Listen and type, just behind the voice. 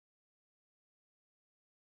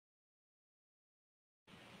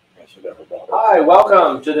Hi,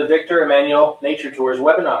 welcome to the Victor Emanuel Nature Tours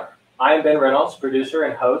webinar. I am Ben Reynolds, producer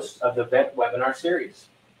and host of the VENT webinar series.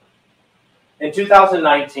 In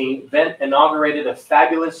 2019, VENT inaugurated a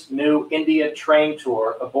fabulous new India train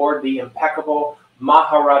tour aboard the impeccable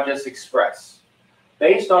Maharajas Express.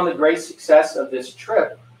 Based on the great success of this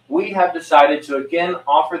trip, we have decided to again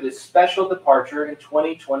offer this special departure in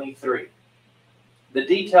 2023. The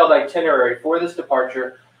detailed itinerary for this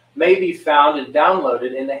departure may be found and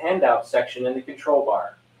downloaded in the handout section in the control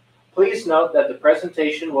bar. Please note that the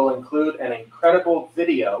presentation will include an incredible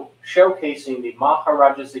video showcasing the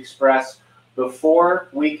Maharajas Express before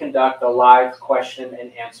we conduct a live question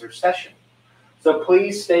and answer session. So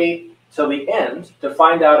please stay till the end to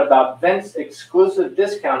find out about VENT's exclusive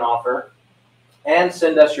discount offer and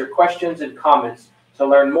send us your questions and comments to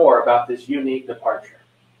learn more about this unique departure.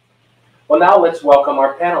 Well, now let's welcome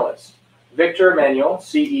our panelists. Victor Emanuel,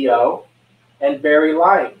 CEO, and Barry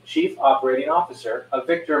Lyon, Chief Operating Officer of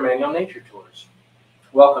Victor Emanuel Nature Tours.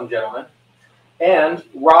 Welcome, gentlemen. And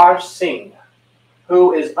Raj Singh,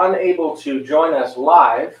 who is unable to join us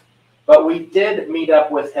live, but we did meet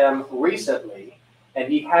up with him recently, and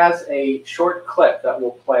he has a short clip that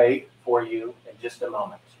we'll play for you in just a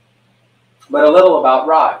moment. But a little about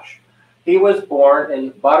Raj. He was born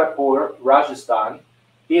in Bharatpur, Rajasthan.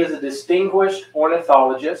 He is a distinguished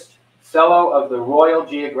ornithologist, Fellow of the Royal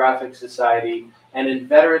Geographic Society, and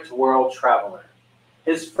inveterate world traveler.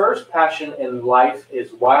 His first passion in life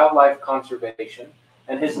is wildlife conservation,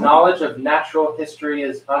 and his knowledge of natural history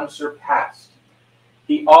is unsurpassed.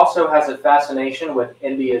 He also has a fascination with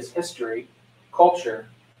India's history, culture,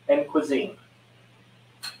 and cuisine.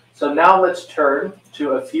 So now let's turn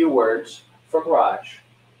to a few words from Raj.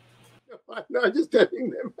 No, I'm just telling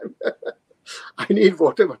them. I need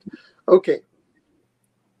water. Okay.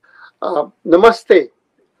 Namaste.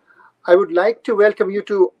 I would like to welcome you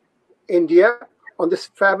to India on this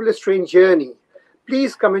fabulous train journey.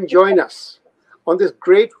 Please come and join us on this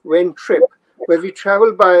great VENT trip where we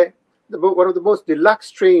travel by one of the most deluxe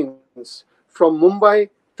trains from Mumbai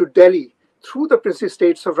to Delhi through the princely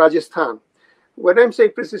states of Rajasthan. When I'm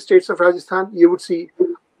saying princely states of Rajasthan, you would see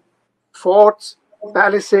forts,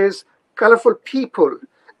 palaces, colorful people,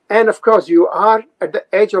 and of course you are at the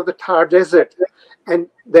edge of the Thar Desert. And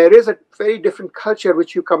there is a very different culture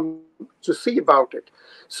which you come to see about it.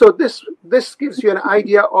 So this gives you an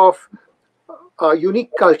idea of a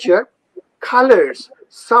unique culture, colors,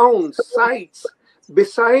 sounds, sights,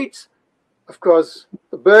 besides, of course,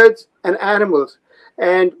 the birds and animals.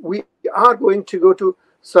 And we are going to go to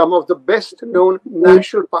some of the best known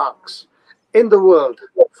national parks in the world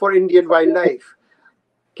for Indian wildlife.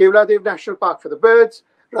 Kevladev National Park for the birds,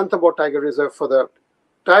 Ranthambore Tiger Reserve for the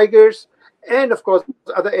tigers, and of course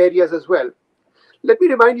other areas as well. Let me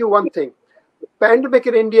remind you one thing. Pandemic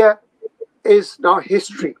in India is now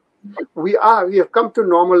history. We have come to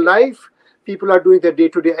normal life. People are doing their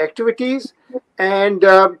day-to-day activities, and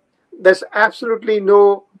there's absolutely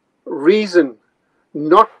no reason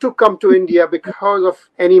not to come to India because of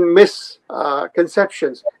any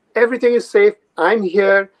misconceptions. Everything is safe. I'm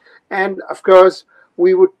here, and of course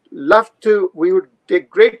we would take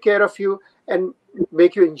great care of you and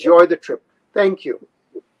make you enjoy the trip. Thank you.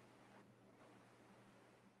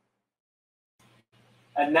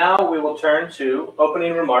 And now we will turn to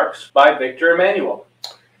opening remarks by Victor Emanuel.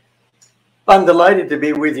 I'm delighted to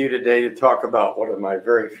be with you today to talk about one of my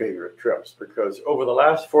very favorite trips, because over the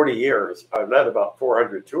last 40 years, I've led about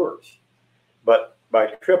 400 tours. But my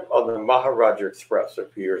trip on the Maharajas Express a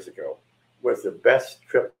few years ago was the best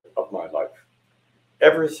trip of my life.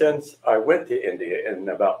 Ever since I went to India in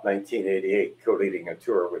about 1988, co-leading a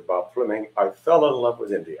tour with Bob Fleming, I fell in love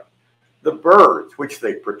with India. The birds, which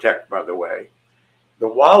they protect, by the way, the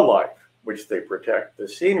wildlife, which they protect, the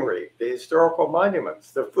scenery, the historical monuments,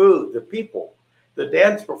 the food, the people, the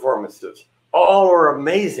dance performances, all are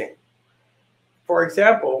amazing. For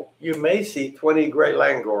example, you may see 20 gray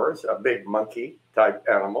langurs, a big monkey-type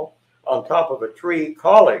animal, on top of a tree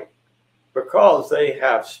calling, because they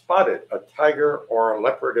have spotted a tiger or a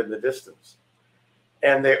leopard in the distance.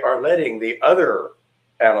 And they are letting the other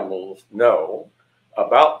animals know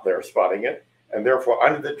about their spotting it. And therefore,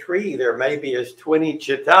 under the tree, there may be as 20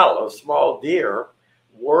 chital, a small deer,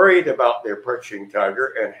 worried about their perching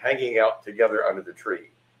tiger and hanging out together under the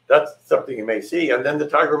tree. That's something you may see, and then the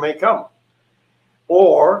tiger may come.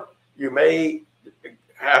 Or you may,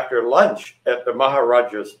 after lunch at the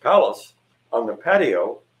Maharaja's Palace on the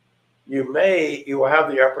patio, you will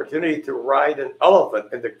have the opportunity to ride an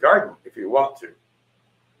elephant in the garden if you want to.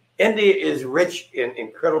 India is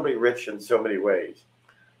incredibly rich in so many ways.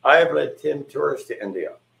 I have led 10 tours to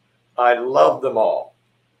India. I love them all.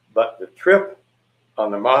 but the trip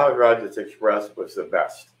on the Maharajas Express was the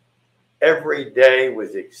best. Every day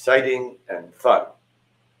was exciting and fun.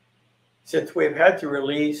 Since we've had to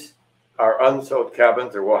release our unsold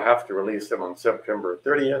cabins, or we'll have to release them on September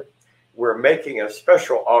 30th, we're making a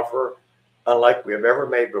special offer unlike we've ever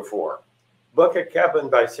made before. Book a cabin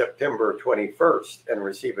by September 21st and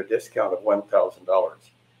receive a discount of $1,000.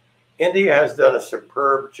 India has done a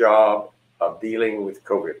superb job of dealing with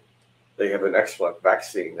COVID. They have an excellent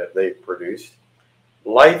vaccine that they've produced.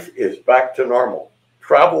 Life is back to normal.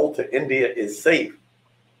 Travel to India is safe.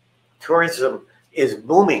 Tourism is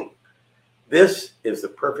booming. This is the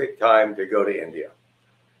perfect time to go to India.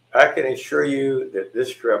 I can assure you that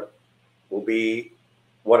this trip will be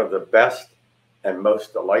one of the best and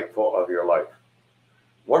most delightful of your life.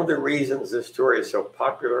 One of the reasons this tour is so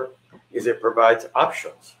popular is it provides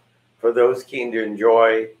options for those keen to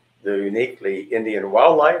enjoy the uniquely Indian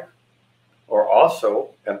wildlife, or also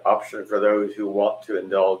an option for those who want to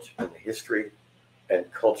indulge in the history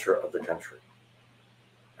and culture of the country.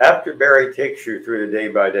 After Barry takes you through the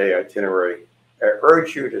day-by-day itinerary, I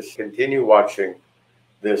urge you to continue watching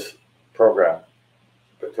this program,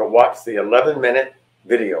 but to watch the 11-minute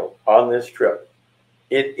video on this trip.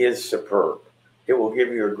 It is superb. It will give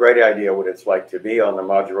you a great idea what it's like to be on the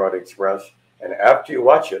Maharajas Express, and after you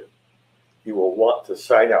watch it, you will want to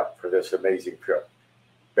sign up for this amazing trip.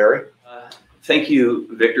 Barry? Thank you,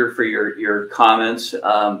 Victor, for your comments.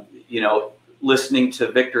 You know, listening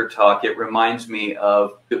to Victor talk, it reminds me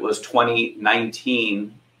of, it was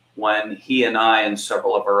 2019 when he and I and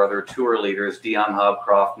several of our other tour leaders, Dion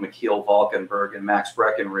Hobcroft, McKeel Valkenburg, and Max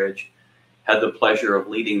Breckenridge, had the pleasure of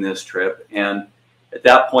leading this trip. And at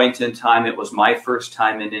that point in time, it was my first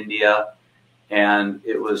time in India, and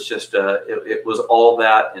it was just it was all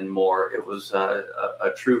that and more. It was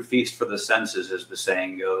a true feast for the senses, as the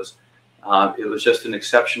saying goes. It was just an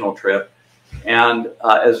exceptional trip. And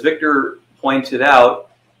as Victor pointed out,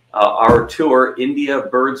 our tour, India,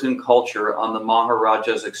 Birds and Culture on the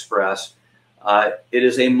Maharajas Express, it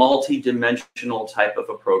is a multi-dimensional type of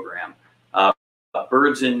a program.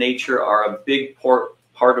 Birds and nature are a big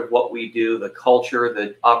part of what we do, the culture,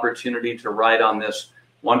 the opportunity to ride on this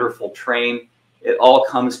wonderful train. It all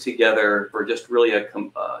comes together for just really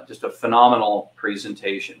just a phenomenal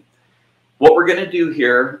presentation. What we're going to do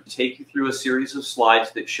here is take you through a series of slides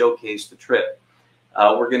that showcase the trip.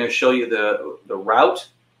 We're going to show you the route,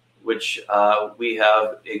 which we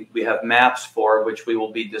have maps for, which we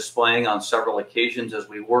will be displaying on several occasions as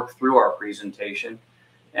we work through our presentation.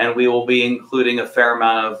 And we will be including a fair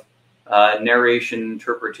amount of narration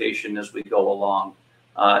interpretation as we go along.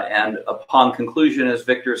 And upon conclusion, as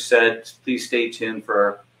Victor said, please stay tuned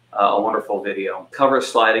for a wonderful video. Cover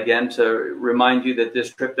slide again to remind you that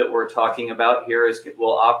this trip that we're talking about here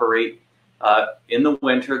will operate in the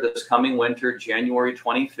winter, this coming winter, January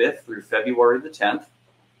 25th through February the 10th.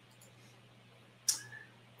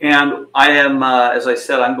 And I am, as I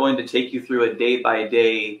said, I'm going to take you through a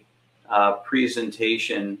day-by-day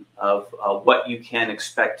presentation of what you can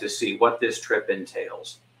expect to see, what this trip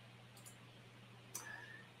entails.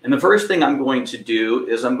 And the first thing I'm going to do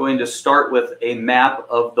is I'm going to start with a map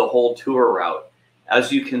of the whole tour route.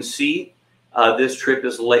 As you can see, this trip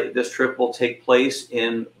will take place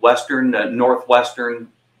in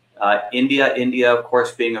northwestern India. India, of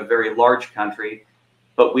course, being a very large country,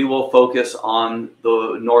 but we will focus on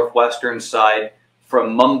the northwestern side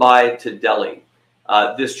from Mumbai to Delhi.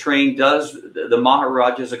 This train the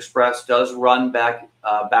Maharajas Express does run back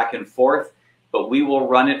and forth, but we will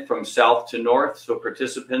run it from south to north. So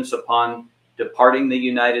participants, upon departing the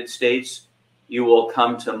United States, you will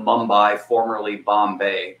come to Mumbai, formerly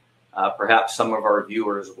Bombay. Perhaps some of our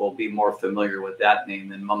viewers will be more familiar with that name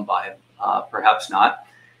than Mumbai, perhaps not.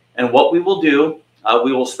 And what we will do,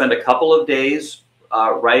 we will spend a couple of days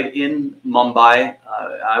right in Mumbai.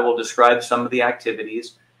 I will describe some of the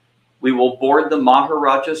activities. We will board the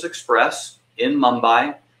Maharajas Express in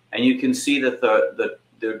Mumbai, and you can see that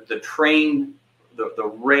the train,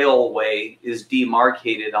 the railway is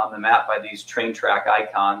demarcated on the map by these train track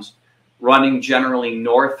icons, running generally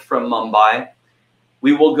north from Mumbai.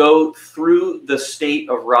 We will go through the state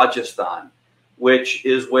of Rajasthan, which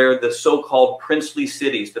is where the so-called princely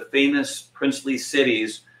cities, the famous princely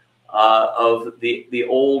cities of the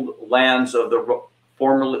old lands of the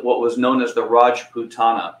formerly what was known as the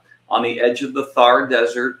Rajputana, on the edge of the Thar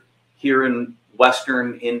Desert here in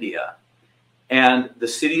western India. And the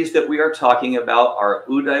cities that we are talking about are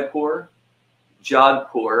Udaipur,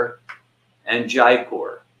 Jodhpur, and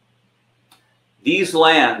Jaipur. These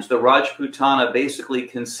lands, the Rajputana, basically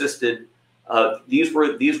consisted of, these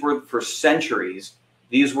were for centuries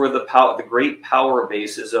These were the great power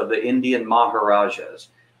bases of the Indian Maharajas,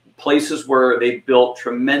 places where they built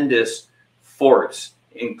tremendous forts,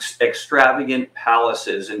 extravagant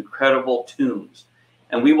palaces, incredible tombs.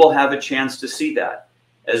 And we will have a chance to see that.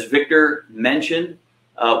 As Victor mentioned,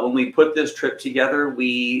 when we put this trip together,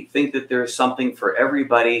 we think that there's something for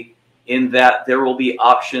everybody, in that there will be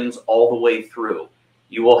options all the way through.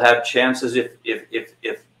 You will have chances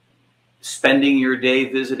if spending your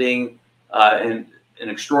day visiting an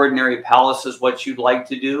extraordinary palace is what you'd like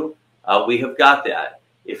to do, we have got that.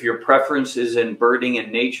 If your preference is in birding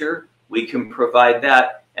and nature, we can provide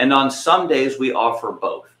that. And on some days, we offer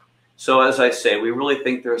both. So as I say, we really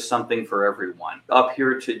think there's something for everyone. Up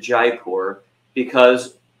here to Jaipur,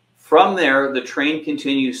 because from there, the train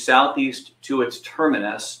continues southeast to its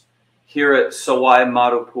terminus here at Sawai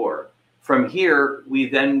Madhopur. From here, we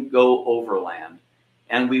then go overland,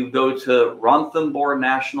 and we go to Ranthambore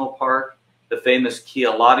National Park, the famous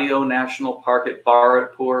Kialadio National Park at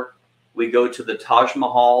Bharatpur. We go to the Taj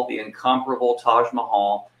Mahal, the incomparable Taj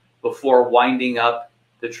Mahal, before winding up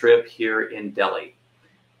the trip here in Delhi.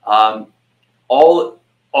 All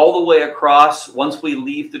the way across, once we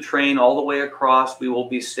leave the train, all the way across, we will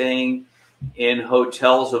be staying in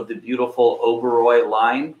hotels of the beautiful Oberoi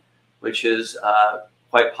line, which is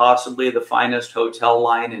quite possibly the finest hotel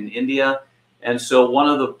line in India. And so one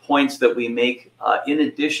of the points that we make, in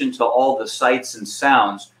addition to all the sights and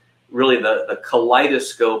sounds, really the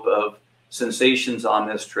kaleidoscope of sensations on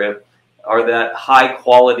this trip, are that high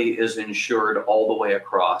quality is ensured all the way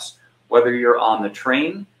across, whether you're on the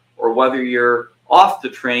train or whether you're off the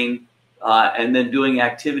train and then doing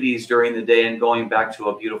activities during the day and going back to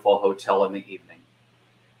a beautiful hotel in the evening.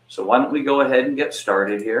 So why don't we go ahead and get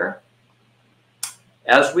started here.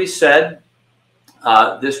 As we said,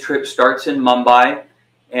 this trip starts in Mumbai,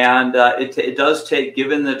 and it does take,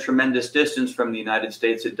 given the tremendous distance from the United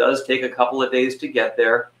States, it does take a couple of days to get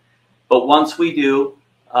there. But once we do,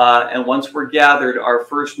 and once we're gathered, our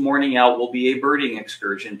first morning out will be a birding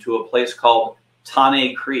excursion to a place called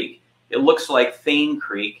Tane Creek. It looks like Thane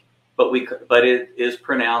Creek, but it is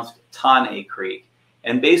pronounced Tane Creek.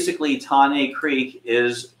 And basically, Tane Creek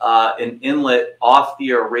is an inlet off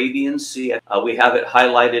the Arabian Sea. We have it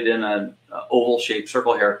highlighted in an oval-shaped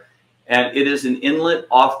circle here. And it is an inlet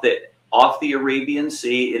off the Arabian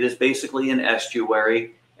Sea. It is basically an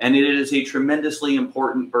estuary, and it is a tremendously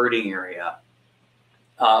important birding area.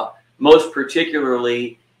 Most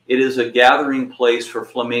particularly, it is a gathering place for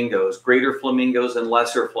flamingos, greater flamingos and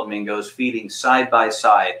lesser flamingos feeding side by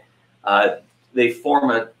side. They form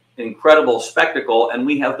an incredible spectacle, and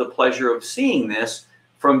we have the pleasure of seeing this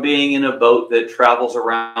from being in a boat that travels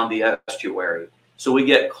around the estuary. So we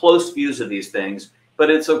get close views of these things, but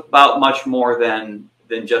it's about much more than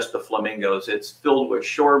just the flamingos. It's filled with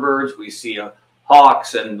shorebirds. We see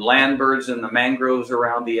hawks and land birds in the mangroves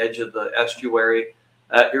around the edge of the estuary.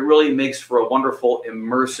 It really makes for a wonderful,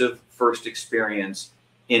 immersive first experience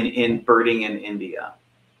in birding in India.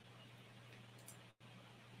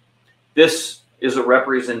 This is a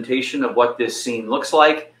representation of what this scene looks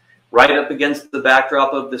like. Right up against the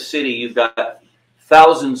backdrop of the city, you've got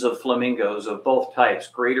thousands of flamingos of both types,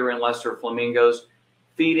 greater and lesser flamingos,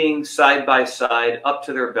 feeding side by side up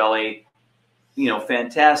to their belly. You know,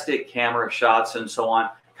 fantastic camera shots and so on.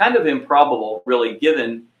 Kind of improbable, really,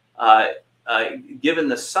 given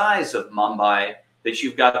the size of Mumbai, that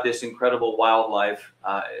you've got this incredible wildlife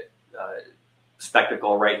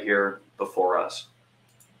spectacle right here before us.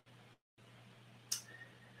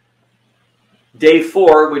 Day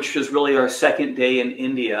 4, which is really our second day in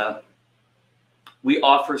India, we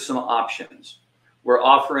offer some options. We're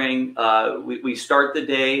offering, we start the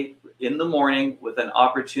day in the morning with an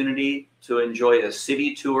opportunity to enjoy a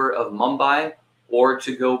city tour of Mumbai or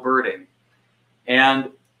to go birding.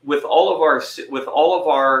 And with all of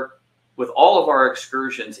our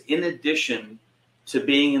excursions, in addition to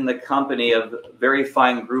being in the company of a very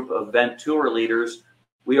fine group of event tour leaders,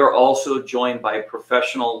 we are also joined by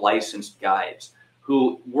professional licensed guides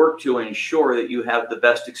who work to ensure that you have the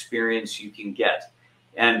best experience you can get.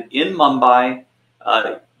 And in Mumbai,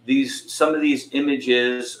 some of these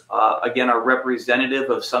images, again, are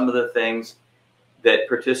representative of some of the things that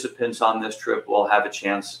participants on this trip will have a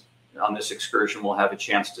chance, on this excursion, will have a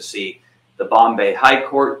chance to see. The Bombay High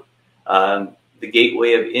Court, the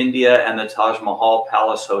Gateway of India, and the Taj Mahal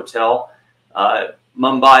Palace Hotel.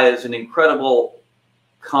 Mumbai is an incredible,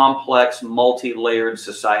 complex, multi-layered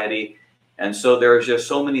society, and so there's just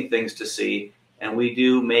so many things to see, and we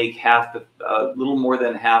do make a little more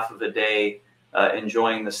than half of the day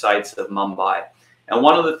enjoying the sights of Mumbai. And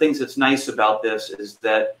one of the things that's nice about this is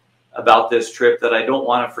that about this trip that I don't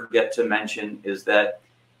want to forget to mention is that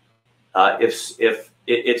if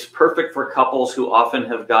it's perfect for couples who often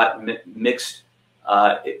have got mixed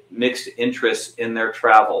interests in their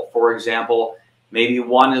travel. For example, maybe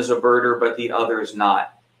one is a birder but the other is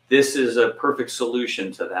not. This is a perfect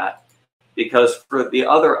solution to that, because for the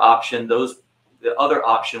other option, the other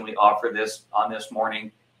option we offer on this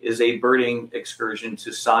morning is a birding excursion to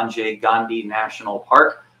Sanjay Gandhi National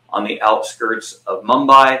Park on the outskirts of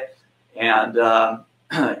Mumbai. And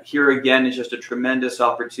here again is just a tremendous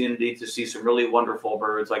opportunity to see some really wonderful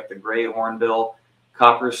birds like the gray hornbill,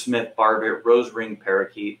 coppersmith barbet, rose-ringed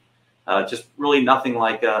parakeet. Just really nothing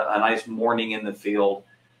like a nice morning in the field.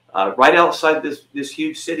 Right outside this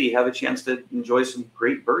huge city, have a chance to enjoy some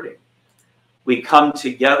great birding. We come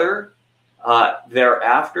together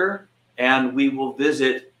thereafter, and we will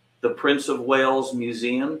visit the Prince of Wales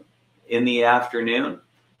Museum in the afternoon.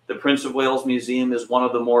 The Prince of Wales Museum is one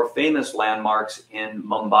of the more famous landmarks in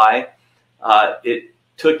Mumbai. It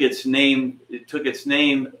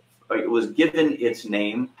was given its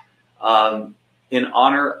name in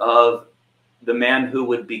honor of the man who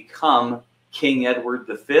would become King Edward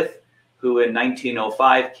V, who in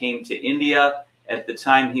 1905 came to India. At the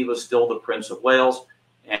time, he was still the Prince of Wales,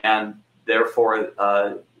 and therefore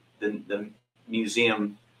the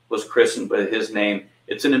museum was christened by his name.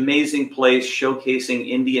 It's an amazing place showcasing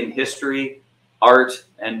Indian history, art,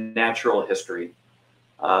 and natural history.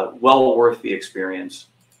 Well worth the experience.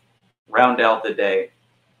 Round out the day.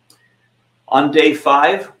 On day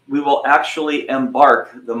 5, we will actually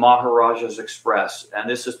embark the Maharajas Express, and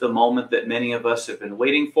this is the moment that many of us have been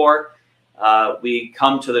waiting for. We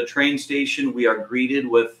come to the train station. We are greeted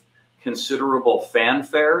with considerable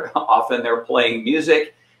fanfare. Often they're playing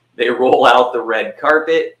music. They roll out the red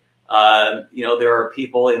carpet. There are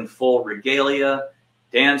people in full regalia,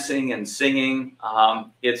 dancing and singing.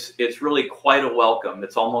 It's really quite a welcome.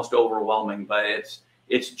 It's almost overwhelming, but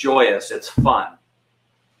it's joyous. It's fun.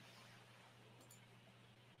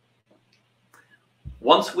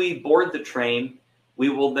 Once we board the train, we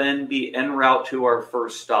will then be en route to our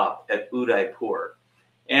first stop at Udaipur.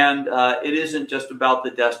 And it isn't just about the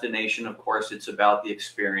destination, of course, it's about the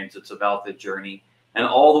experience, it's about the journey. And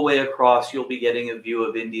all the way across, you'll be getting a view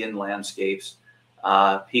of Indian landscapes,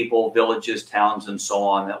 people, villages, towns, and so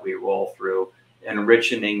on that we roll through,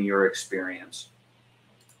 enriching your experience.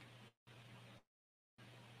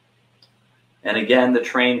 And again, the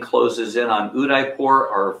train closes in on Udaipur,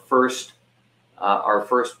 our first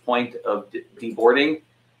point of deboarding,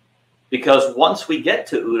 because once we get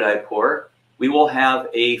to Udaipur, we will have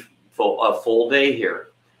a full day here.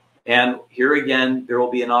 And here again, there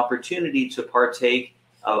will be an opportunity to partake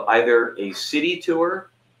of either a city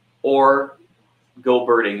tour or go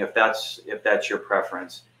birding, if that's your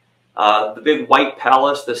preference. The big white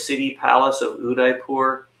palace, the city palace of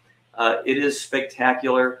Udaipur, it is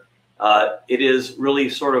spectacular. It is really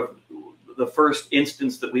sort of the first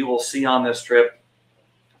instance that we will see on this trip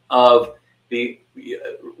of the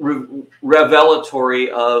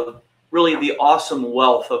revelatory of really the awesome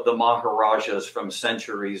wealth of the Maharajas from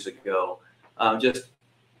centuries ago. Just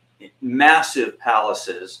massive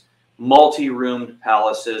palaces, multi-roomed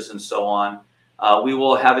palaces, and so on. We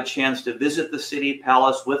will have a chance to visit the city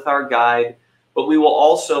palace with our guide, but we will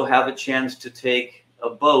also have a chance to take a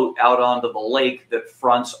boat out onto the lake that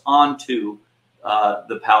fronts onto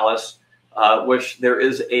the palace, which there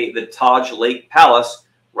is the Taj Lake Palace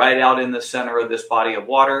right out in the center of this body of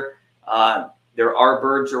water. There are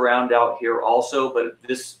birds around out here also, but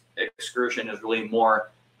this excursion is really more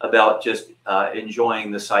about just enjoying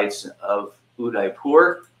the sights of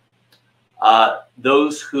Udaipur.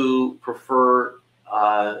 Those who prefer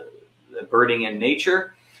birding in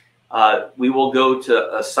nature, we will go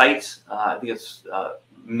to a site, I think it's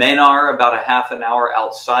Menar, about a half an hour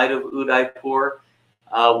outside of Udaipur,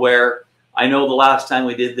 where I know the last time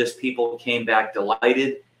we did this, people came back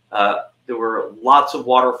delighted. There were lots of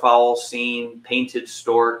waterfowl seen, painted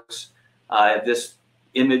storks. This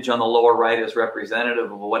image on the lower right is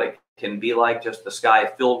representative of what it can be like, just the sky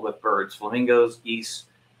filled with birds, flamingos, geese,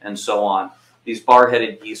 and so on. These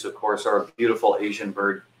bar-headed geese, of course, are a beautiful Asian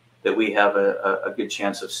bird that we have a good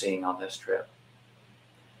chance of seeing on this trip.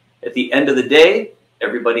 At the end of the day,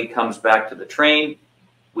 everybody comes back to the train.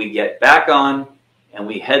 We get back on, and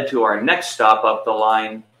we head to our next stop up the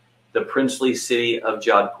line, the princely city of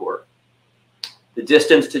Jodhpur. The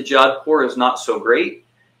distance to Jodhpur is not so great.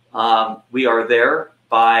 We are there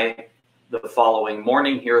by the following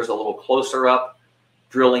morning. Here's a little closer up,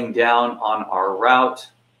 drilling down on our route.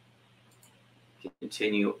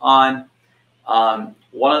 Continue on.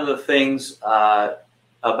 One of the things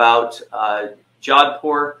about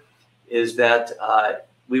Jodhpur is that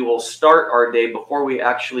we will start our day before we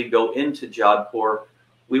actually go into Jodhpur.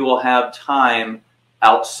 We will have time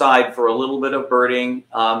outside for a little bit of birding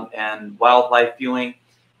and wildlife viewing.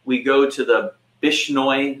 We go to the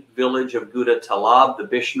Bishnoi village of Guda Talab. The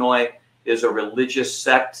Bishnoi is a religious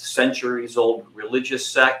sect, centuries-old religious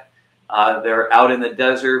sect. They're out in the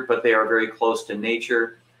desert, but they are very close to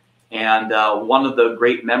nature. And one of the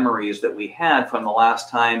great memories that we had from the last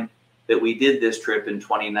time that we did this trip in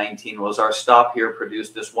 2019 was our stop here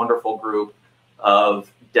produced this wonderful group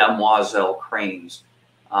of demoiselle cranes.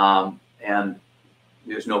 And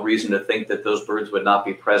there's no reason to think that those birds would not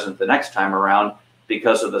be present the next time around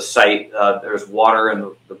because of the site. There's water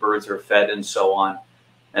and the birds are fed and so on.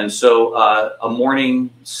 And so a morning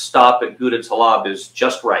stop at Guda Talab is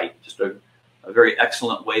just right, just a very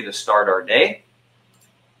excellent way to start our day.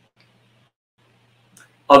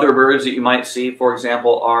 Other birds that you might see, for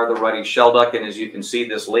example, are the ruddy shelduck. And as you can see,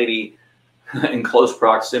 this lady in close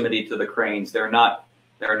proximity to the cranes, they're not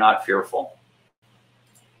fearful.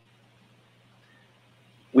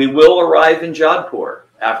 We will arrive in Jodhpur.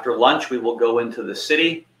 After lunch, we will go into the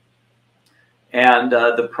city. And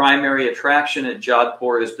the primary attraction at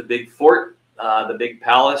Jodhpur is the big fort, the big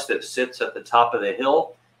palace that sits at the top of the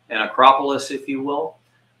hill, an acropolis, if you will.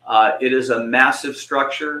 It is a massive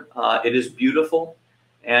structure. It is beautiful.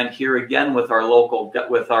 And here again, with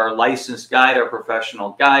our licensed guide, our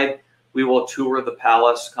professional guide, we will tour the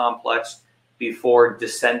palace complex before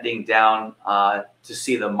descending down to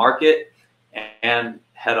see the market and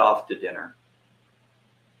head off to dinner.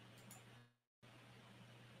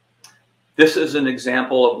 This is an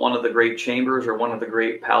example of one of the great chambers or one of the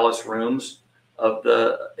great palace rooms at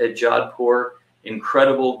Jodhpur.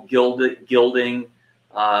 Incredible gilding,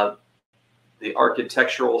 the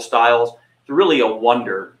architectural styles. It's really a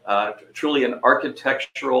wonder, truly an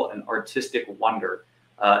architectural and artistic wonder.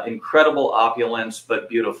 Incredible opulence, but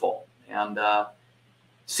beautiful. And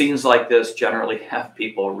scenes like this generally have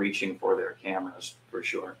people reaching for their cameras, for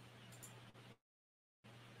sure.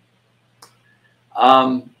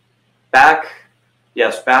 Back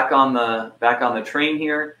on the train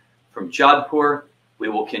here from Jodhpur. We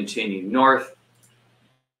will continue north,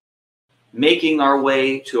 making our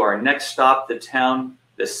way to our next stop,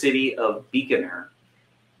 the city of Bikaner.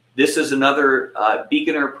 This is another,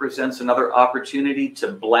 Bikaner presents another opportunity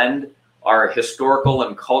to blend our historical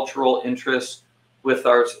and cultural interests with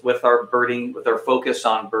our focus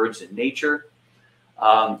on birds and nature.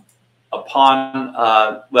 In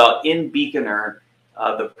Bikaner,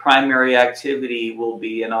 the primary activity will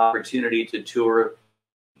be an opportunity to tour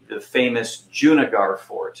the famous Junagadh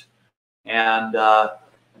Fort. And,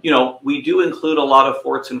 we do include a lot of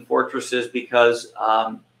forts and fortresses because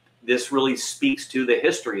this really speaks to the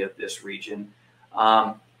history of this region.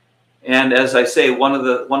 And as I say, one of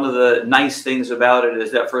the nice things about it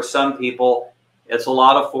is that for some people, it's a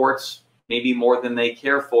lot of forts, maybe more than they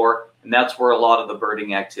care for. And that's where a lot of the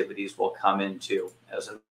birding activities will come into as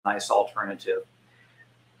a nice alternative.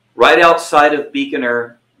 Right outside of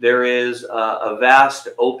Bikaner, there is a vast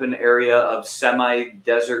open area of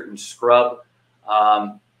semi-desert and scrub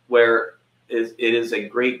where it is a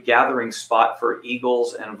great gathering spot for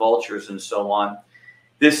eagles and vultures and so on.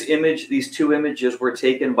 These two images were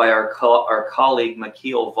taken by our colleague,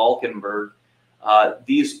 Michiel Valkenburg.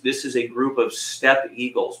 This is a group of steppe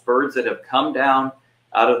eagles, birds that have come down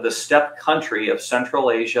out of the steppe country of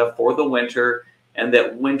Central Asia for the winter and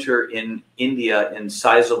that winter in India in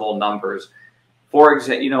sizable numbers. For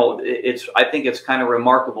example, I think it's kind of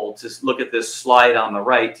remarkable to look at this slide on the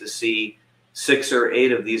right to see 6 or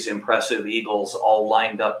 8 of these impressive eagles all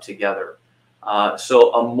lined up together.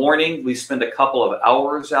 So a morning, we spend a couple of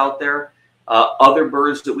hours out there. Other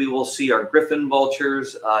birds that we will see are griffon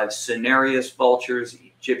vultures, cinereous vultures,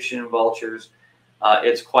 Egyptian vultures.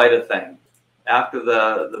 It's quite a thing. After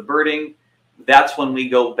the birding, that's when we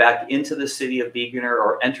go back into the city of Bikaner,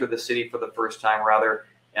 or enter the city for the first time, rather,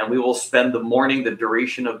 and we will spend the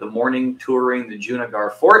duration of the morning touring the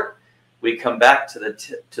Junagadh Fort. We come back to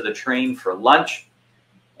the train for lunch,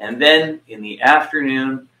 and then in the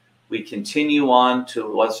afternoon, we continue on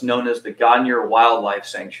to what's known as the Ganyer Wildlife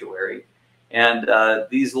Sanctuary. And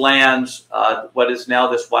these lands, what is now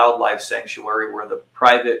this wildlife sanctuary, were the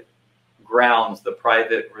private grounds, the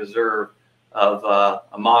private reserve of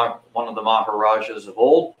one of the Maharajas of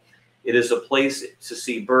old. It is a place to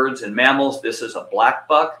see birds and mammals. This is a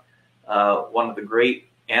blackbuck, one of the great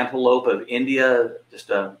antelope of India. It's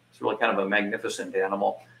really kind of a magnificent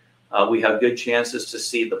animal. We have good chances to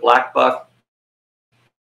see the blackbuck.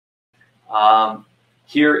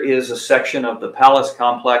 Here is a section of the palace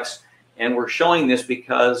complex, And we're showing this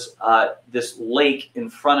because this lake in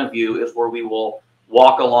front of you is where we will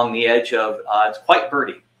walk along the edge of. It's quite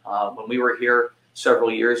birdy. When we were here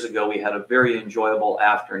several years ago, we had a very enjoyable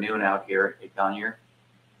afternoon out here at Ganyar.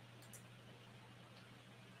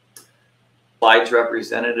 Slides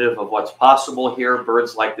representative of what's possible here.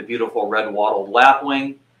 Birds like the beautiful red-wattled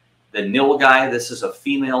lapwing, the nilgai. This is a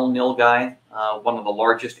female nilgai, one of the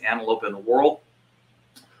largest antelope in the world.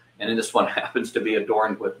 And this one happens to be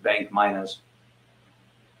adorned with bank mynas.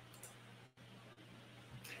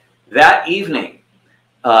 That evening,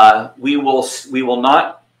 we will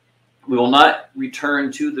not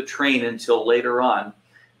return to the train until later on,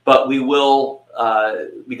 but we will,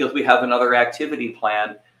 because we have another activity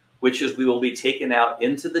planned, which is we will be taken out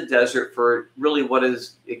into the desert for really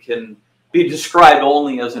it can be described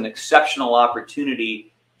only as an exceptional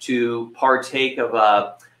opportunity to partake of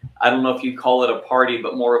I don't know if you call it a party,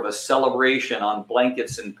 but more of a celebration on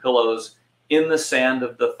blankets and pillows in the sand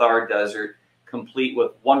of the Thar Desert, complete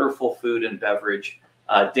with wonderful food and beverage,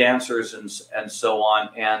 dancers and so on,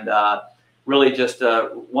 and really just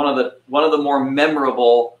one of the more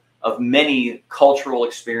memorable of many cultural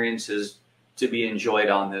experiences to be enjoyed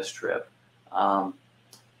on this trip. And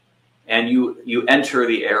you enter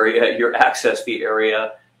the area, you access the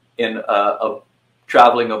area in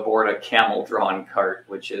traveling aboard a camel-drawn cart,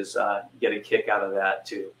 which is get a kick out of that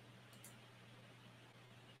too.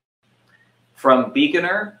 From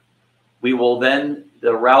Bikaner,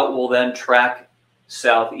 the route will then track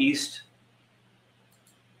southeast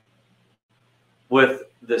with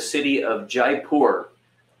the city of Jaipur,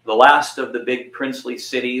 the last of the big princely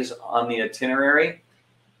cities on the itinerary.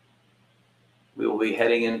 We will be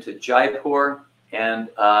heading into Jaipur, and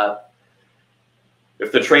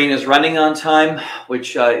if the train is running on time,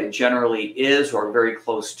 which it generally is, or very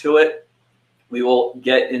close to it, we will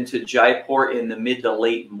get into Jaipur in the mid to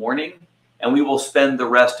late morning, and we will spend the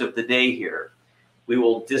rest of the day here. We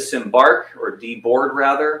will disembark, or deboard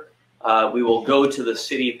rather. We will go to the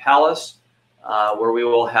city palace, where we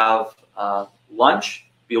will have lunch.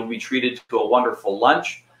 We will be treated to a wonderful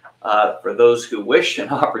lunch. For those who wish an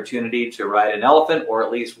opportunity to ride an elephant, or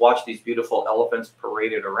at least watch these beautiful elephants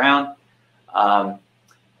paraded around.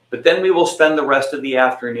 But then we will spend the rest of the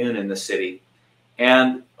afternoon in the city.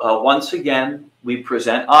 And once again, we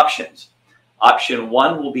present options. Option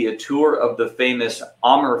one will be a tour of the famous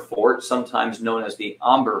Amber Fort, sometimes known as the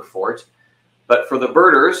Amber Fort. But for the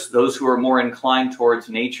birders, those who are more inclined towards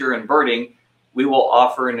nature and birding, we will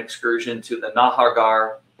offer an excursion to the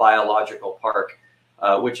Nahargarh Biological Park,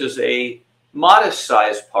 which is a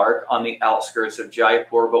modest-sized park on the outskirts of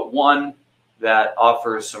Jaipur, but one that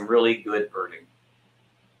offers some really good birding.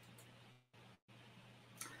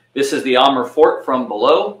 This is the Amber Fort from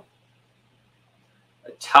below,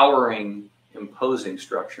 a towering, imposing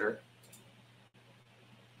structure.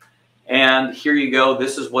 And here you go.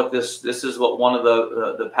 This is what one of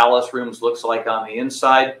the palace rooms looks like on the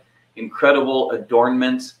inside. Incredible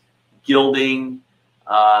adornment, gilding,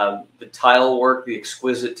 the tile work, the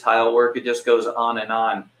exquisite tile work. It just goes on and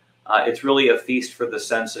on. It's really a feast for the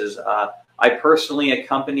senses. I personally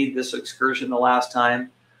accompanied this excursion the last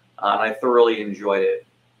time, and I thoroughly enjoyed it.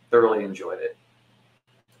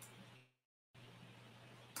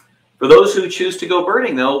 For those who choose to go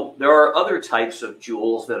birding, though, there are other types of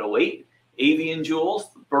jewels that await. Avian jewels,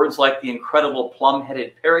 birds like the incredible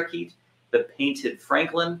plum-headed parakeet, the painted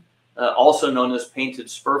francolin, also known as painted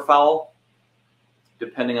spurfowl,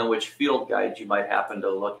 depending on which field guide you might happen to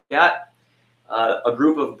look at. A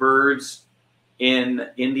group of birds in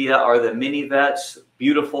India are the minivets,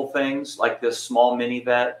 beautiful things like this small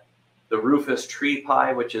minivet. The rufous tree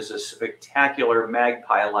pie, which is a spectacular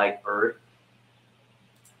magpie-like bird.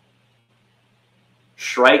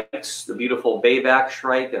 Shrikes, the beautiful bayback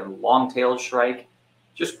shrike and long-tailed shrike,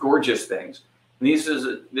 just gorgeous things. And these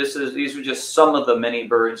are just some of the many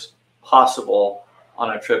birds possible on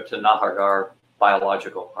a trip to Nahargarh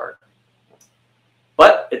Biological Park.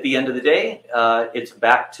 But at the end of the day, it's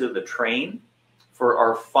back to the train for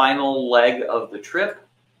our final leg of the trip.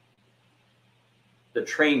 The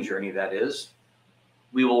train journey, that is.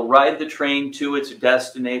 We will ride the train to its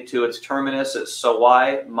destination, to its terminus at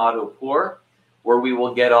Sawai Madhopur, where we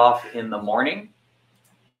will get off in the morning.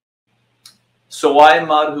 Sawai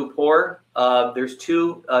Madhopur, there's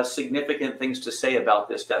two significant things to say about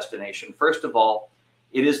this destination. First of all,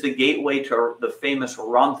 it is the gateway to the famous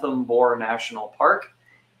Ranthambore National Park,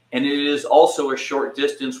 and it is also a short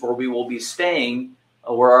distance where we will be staying,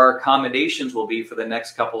 where our accommodations will be for the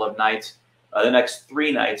next couple of nights. The next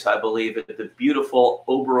 3 nights, I believe, at the beautiful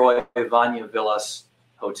Oberoi Vanya Villas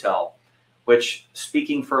Hotel, which,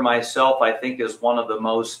 speaking for myself, I think is one of the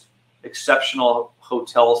most exceptional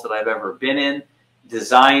hotels that I've ever been in.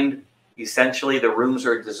 Designed, essentially, the rooms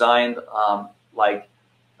are designed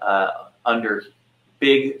under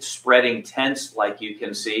big spreading tents, like you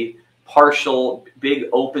can see, partial big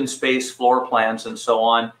open space floor plans and so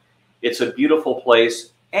on. It's a beautiful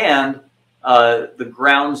place, and the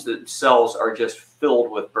grounds themselves are just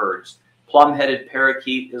filled with birds. Plum-headed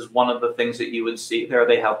parakeet is one of the things that you would see there.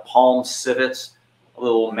 They have palm civets, a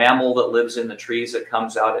little mammal that lives in the trees that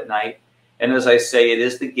comes out at night. And as I say, it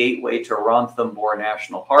is the gateway to Ranthambore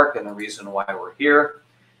National Park and the reason why we're here.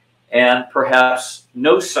 And perhaps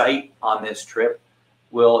no sight on this trip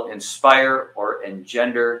will inspire or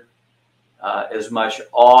engender as much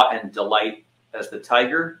awe and delight as the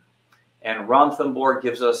tiger. And Ranthambore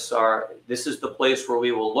gives us this is the place where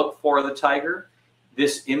we will look for the tiger.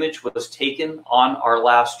 This image was taken on our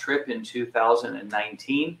last trip in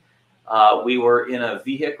 2019. We were in a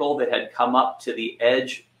vehicle that had come up to the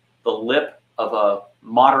edge, the lip of a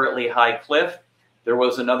moderately high cliff. There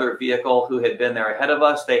was another vehicle who had been there ahead of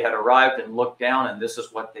us. They had arrived and looked down, and this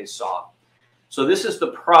is what they saw. So this is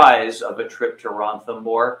the prize of a trip to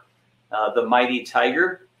Ranthambore, the mighty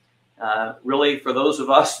tiger. Really, for those of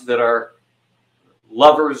us that are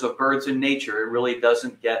lovers of birds and nature, it really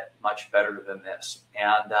doesn't get much better than this.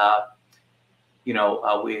 And, our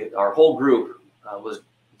whole group was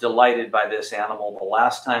delighted by this animal the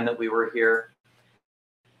last time that we were here.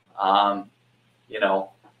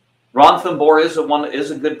 Ranthambore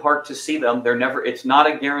is a good park to see them. It's not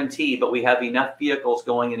a guarantee, but we have enough vehicles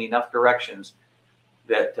going in enough directions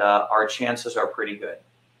that our chances are pretty good.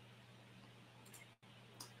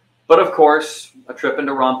 But of course, a trip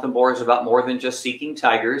into Ranthambore is about more than just seeking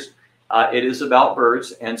tigers. It is about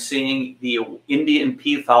birds and seeing the Indian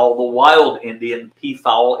peafowl, the wild Indian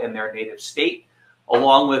peafowl in their native state,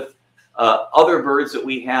 along with other birds that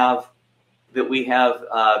we have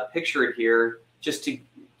pictured here, just to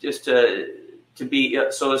be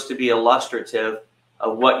illustrative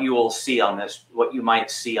of what you will see on this, what you might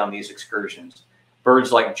see on these excursions.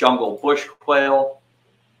 Birds like jungle bush quail,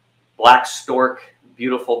 black stork,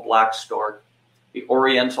 beautiful black stork, the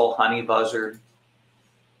oriental honey buzzard,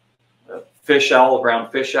 the fish owl, brown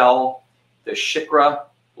fish owl, the shikra,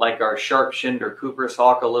 like our sharp-shinned or Cooper's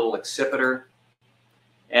hawk, a little accipiter,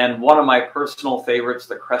 and one of my personal favorites,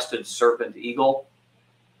 the crested serpent eagle.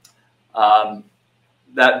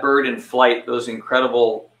 That bird in flight, those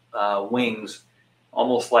incredible wings,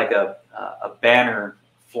 almost like a banner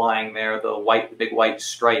flying there, the big white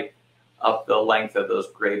stripe up the length of those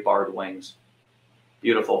gray barred wings.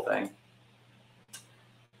 Beautiful thing.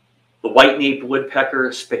 The white-naped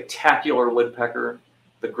woodpecker, spectacular woodpecker.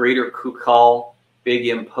 The greater cuckoo, big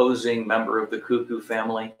imposing member of the cuckoo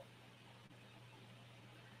family.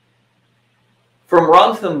 From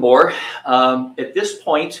Ranthambore, at this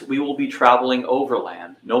point, we will be traveling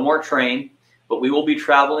overland. No more train, but we will be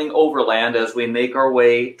traveling overland as we make our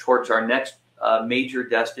way towards our next major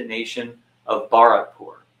destination of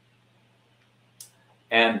Bharatpur.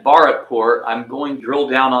 And Bharatpur, I'm going to drill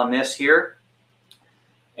down on this here.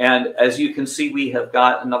 And as you can see, we have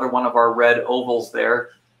got another one of our red ovals there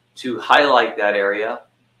to highlight that area.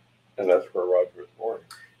 And that's where Raj was born.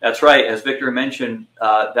 That's right. As Victor mentioned,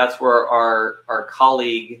 that's where our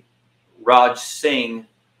colleague Raj Singh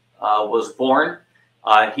was born.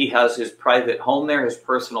 He has his private home there, his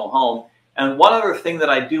personal home. And one other thing that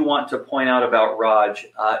I do want to point out about Raj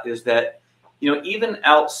is that, even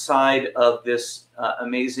outside of this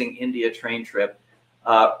amazing India train trip,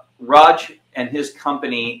 Raj and his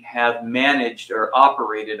company have managed or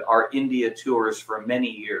operated our India tours for many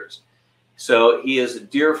years. So he is a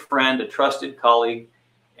dear friend, a trusted colleague,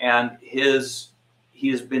 and he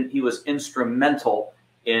was instrumental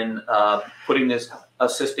in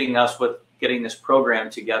assisting us with getting this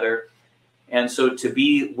program together. And so to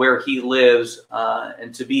be where he lives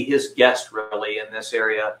and to be his guest really in this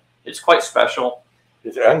area, it's quite special.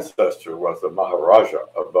 His ancestor was the Maharaja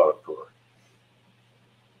of Bharatpur.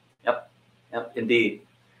 Yep, indeed.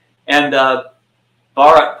 And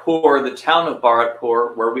Bharatpur, the town of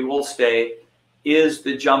Bharatpur, where we will stay, is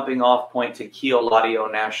the jumping off point to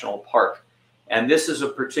Keoladio National Park. And this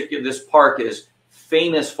park is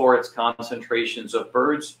famous for its concentrations of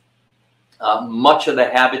birds. Much of the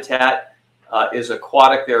habitat is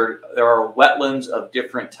aquatic. There are wetlands of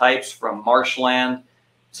different types, from marshland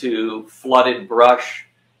to flooded brush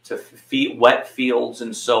to wet fields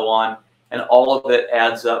and so on. And all of it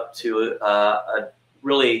adds up to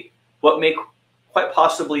really what may quite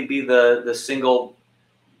possibly be the single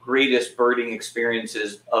greatest birding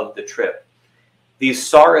experiences of the trip. These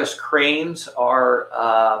Saurus cranes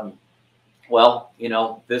are,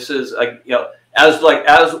 this is, as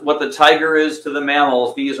what the tiger is to the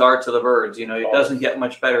mammals, these are to the birds. You know, it doesn't get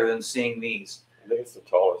much better than seeing these. I think it's the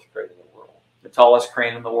tallest crane in the world. The tallest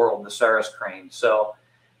crane in the world, the Saris crane. So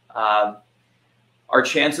our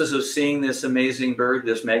chances of seeing this amazing bird,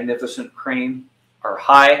 this magnificent crane, are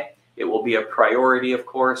high. It will be a priority, of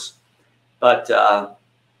course, but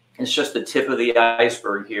it's just the tip of the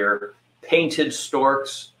iceberg here. Painted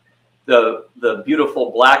storks, the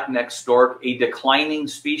beautiful black-necked stork, a declining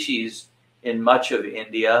species in much of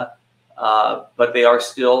India, but they are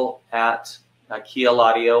still at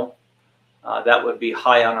Keoladeo. That would be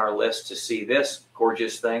high on our list to see this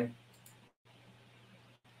gorgeous thing.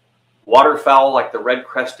 Waterfowl like the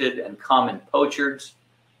red-crested and common poachards,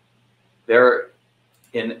 they're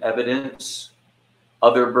in evidence.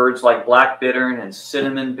 Other birds like black bittern and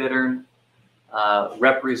cinnamon bittern,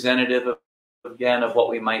 representative of, again, of what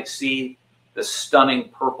we might see. The stunning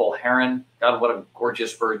purple heron, God, what a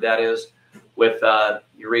gorgeous bird that is, with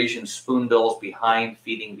Eurasian spoonbills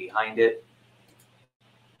feeding behind it.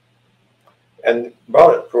 And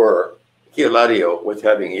Bharatpur, Keoladeo was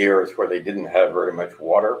having years where they didn't have very much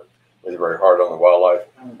water. It was very hard on the wildlife,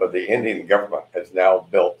 but the Indian government has now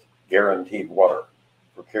built guaranteed water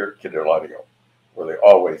for Keoladeo, where they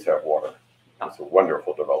always have water. It's a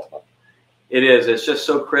wonderful development. It is. It's just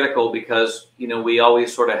so critical because, you know, we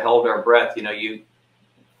always sort of held our breath. You know, you'd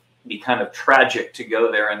be kind of tragic to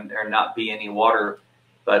go there and there not be any water,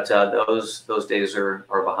 but those days are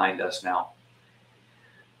behind us now.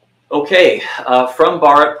 Okay, from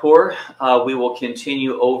Bharatpur, we will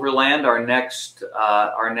continue overland. Our next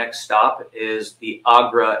stop is the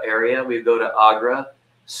Agra area. We go to Agra,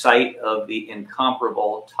 site of the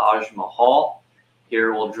incomparable Taj Mahal.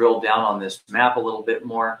 Here we'll drill down on this map a little bit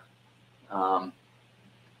more.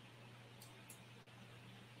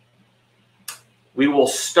 We will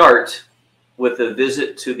start with a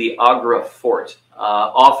visit to the Agra Fort,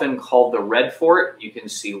 often called the Red Fort. You can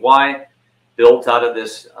see why. Built out of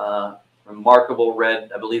this remarkable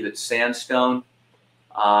red, I believe it's sandstone,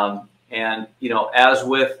 and you know, as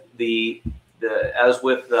with the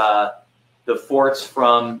forts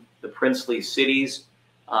from the princely cities,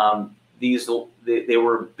 they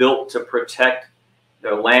were built to protect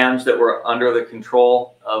the lands that were under the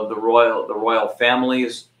control of the royal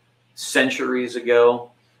families centuries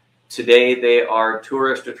ago. Today, they are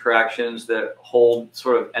tourist attractions that hold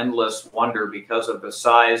sort of endless wonder because of the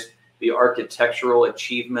size, the architectural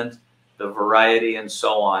achievement, the variety, and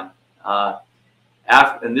so on.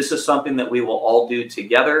 And this is something that we will all do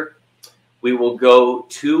together. We will go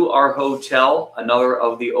to our hotel, another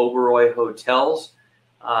of the Oberoi hotels.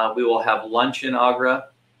 We will have lunch in Agra.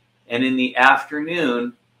 And in the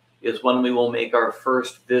afternoon is when we will make our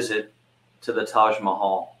first visit to the Taj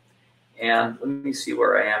Mahal. And let me see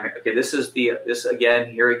where I am. Okay,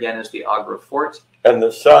 here again is the Agra Fort. And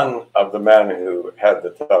the son of the man who had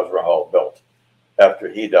the Taj Mahal built, after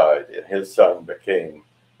he died, and his son became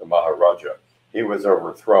the Maharaja, he was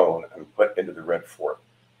overthrown and put into the Red Fort,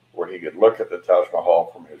 where he could look at the Taj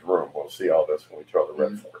Mahal from his room. We'll see all this when we tour the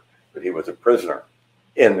Red Fort. But he was a prisoner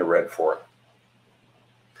in the Red Fort.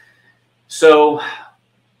 So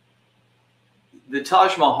the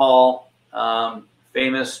Taj Mahal,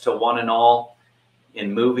 famous to one and all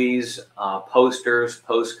in movies, posters,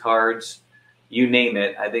 postcards, you name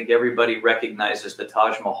it. I think everybody recognizes the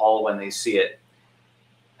Taj Mahal when they see it.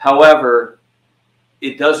 However,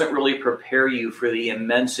 it doesn't really prepare you for the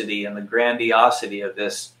immensity and the grandiosity of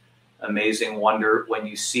this amazing wonder when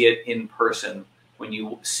you see it in person. When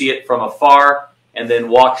you see it from afar and then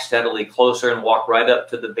walk steadily closer and walk right up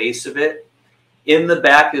to the base of it. In the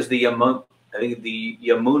back is the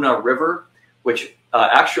Yamuna River, which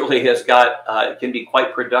actually has got can be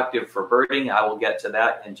quite productive for birding. I will get to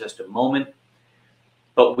that in just a moment.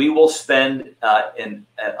 But we will spend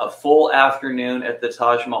a full afternoon at the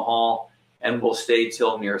Taj Mahal, and we'll stay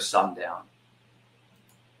till near sundown.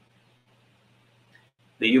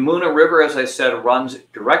 The Yamuna River, as I said, runs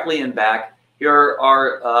directly in back. Here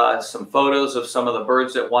are some photos of some of the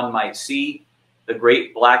birds that one might see. The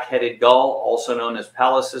great black-headed gull, also known as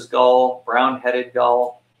Pallas's gull, brown-headed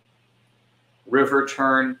gull, river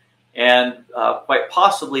tern, and quite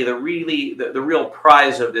possibly the real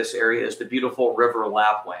prize of this area is the beautiful river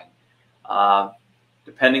lapwing.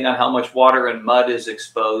 Depending on how much water and mud is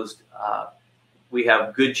exposed, we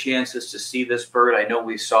have good chances to see this bird. I know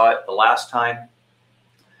we saw it the last time.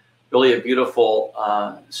 Really a beautiful,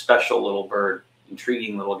 special little bird,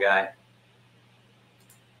 intriguing little guy.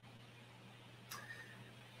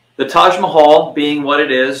 The Taj Mahal, being what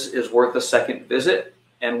it is worth a second visit,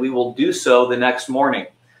 and we will do so the next morning.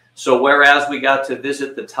 So whereas we got to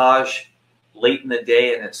visit the Taj late in the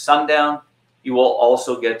day and at sundown, you will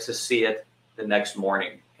also get to see it the next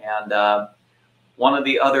morning. And one of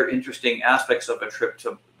the other interesting aspects of a trip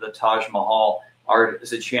to the Taj Mahal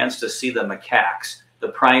is a chance to see the macaques, the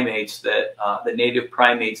primates that, the native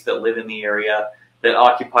primates that live in the area, that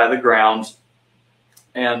occupy the grounds.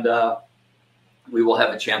 And we will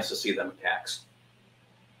have a chance to see the macaques.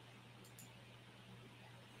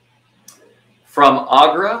 From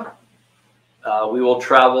Agra, we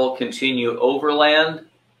will continue overland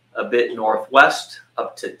a bit northwest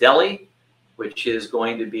up to Delhi, which is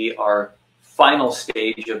going to be our final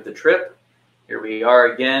stage of the trip. Here we are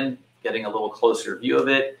again, getting a little closer view of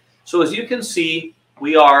it. So as you can see,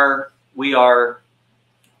 we are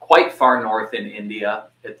quite far north in India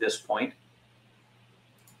at this point.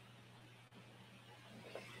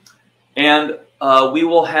 And we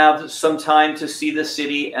will have some time to see the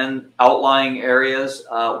city and outlying areas.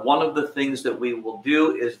 One of the things that we will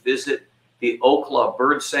do is visit the Okla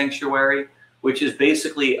Bird Sanctuary, which is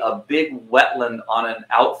basically a big wetland on an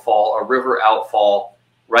outfall, a river outfall,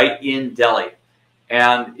 right in Delhi.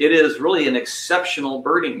 And it is really an exceptional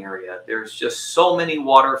birding area. There's just so many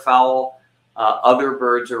waterfowl, other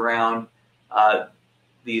birds around.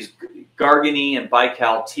 These Gargani and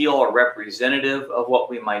Baikal teal are representative of what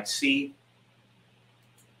we might see.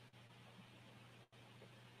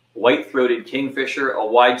 White-throated kingfisher, a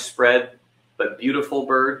widespread but beautiful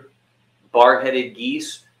bird. Bar-headed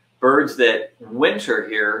geese, birds that winter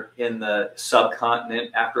here in the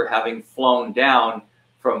subcontinent after having flown down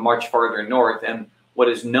from much farther north. And what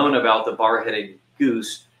is known about the bar-headed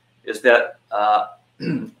goose is that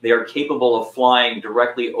they are capable of flying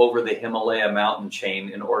directly over the Himalaya mountain chain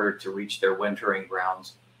in order to reach their wintering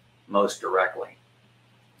grounds most directly.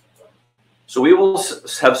 So we will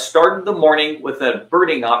have started the morning with a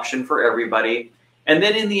birding option for everybody. And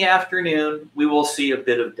then in the afternoon, we will see a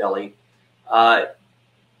bit of Delhi. The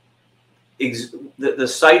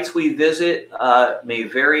sites we visit may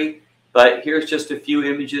vary, but here's just a few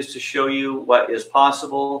images to show you what is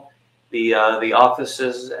possible. The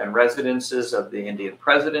offices and residences of the Indian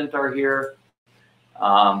president are here.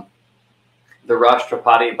 The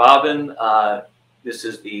Rashtrapati Bhavan, this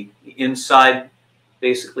is the inside,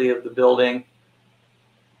 basically, of the building.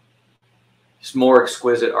 It's more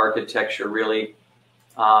exquisite architecture, really.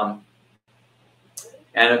 And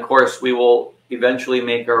of course, we will eventually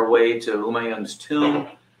make our way to Humayun's tomb,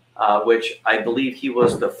 which I believe he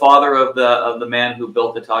was the father of the man who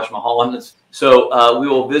built the Taj Mahal. So we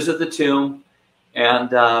will visit the tomb,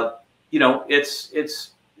 and you know, it's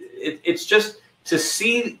just to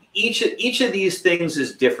see each of these things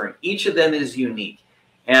is different. Each of them is unique,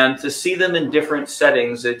 and to see them in different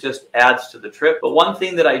settings, it just adds to the trip. But one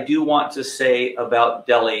thing that I do want to say about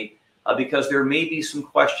Delhi, because there may be some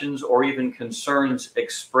questions or even concerns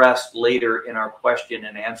expressed later in our question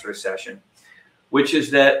and answer session, which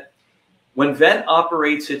is that when Vent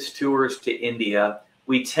operates its tours to India,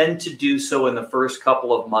 we tend to do so in the first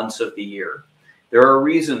couple of months of the year. There are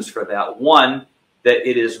reasons for that. One, that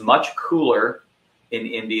it is much cooler in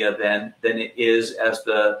India than it is as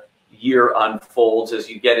the year unfolds, as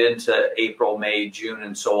you get into April, May, June,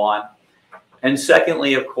 and so on. And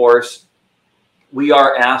secondly, of course, we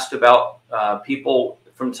are asked about people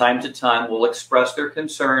from time to time will express their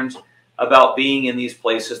concerns about being in these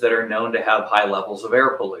places that are known to have high levels of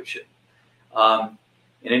air pollution. And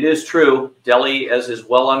it is true, Delhi, as is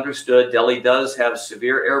well understood, Delhi does have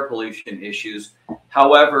severe air pollution issues.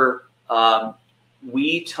 However,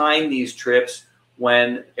 we time these trips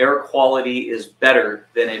when air quality is better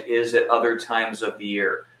than it is at other times of the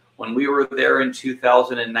year. When we were there in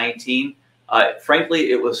 2019,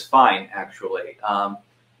 frankly, it was fine, actually.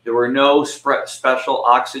 There were no special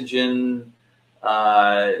oxygen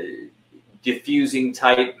diffusing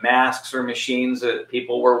type masks or machines that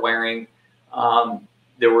people were wearing.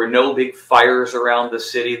 There were no big fires around the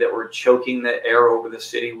city that were choking the air over the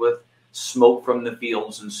city with smoke from the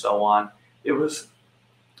fields and so on. It was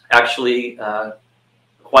actually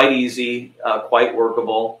quite easy, quite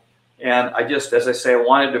workable. And I just, as I say, I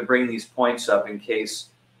wanted to bring these points up in case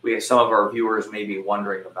some of our viewers may be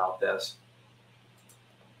wondering about this.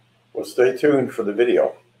 Well, stay tuned for the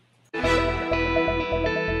video.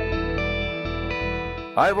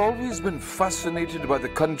 I've always been fascinated by the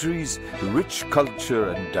country's rich culture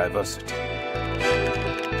and diversity.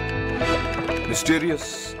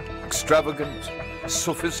 Mysterious, extravagant,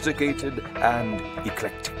 sophisticated, and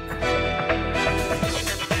eclectic.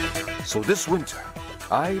 So this winter,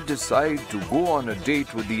 I decide to go on a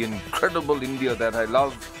date with the incredible India that I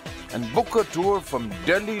love and book a tour from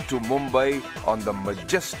Delhi to Mumbai on the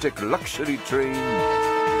majestic luxury train,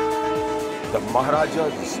 the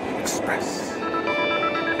Maharajas Express.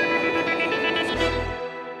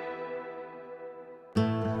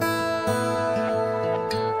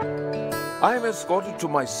 I am escorted to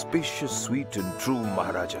my spacious suite in true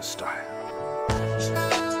Maharaja style.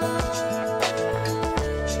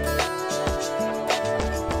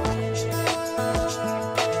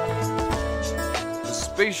 The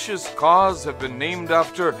spacious cars have been named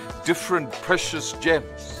after different precious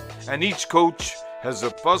gems, and each coach has a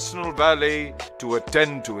personal valet to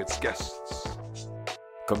attend to its guests.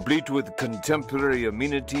 Complete with contemporary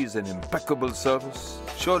amenities and impeccable service,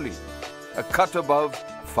 surely a cut above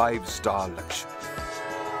 5-star luxury.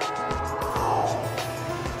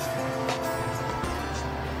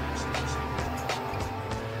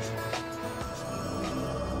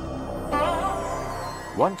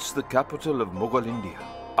 Once the capital of Mughal India,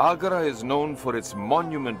 Agra is known for its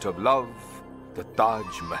monument of love, the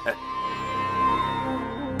Taj Mahal.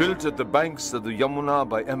 Built at the banks of the Yamuna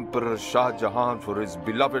by Emperor Shah Jahan for his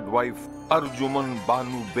beloved wife Arjuman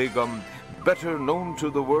Banu Begum, better known to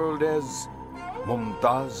the world as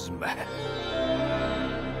Mumtaz Mahal.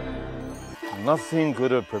 Nothing could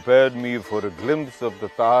have prepared me for a glimpse of the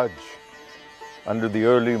Taj under the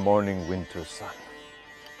early morning winter sun.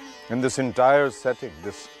 In this entire setting,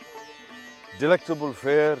 this delectable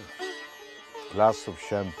fare, glass of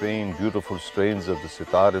champagne, beautiful strains of the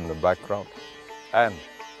sitar in the background, and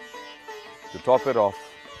to top it off,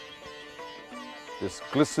 this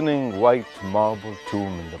glistening white marble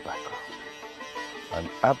tomb in the background. I'm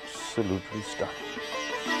absolutely stunned.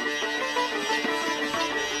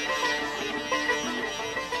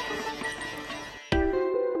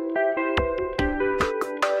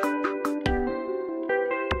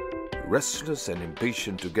 Restless and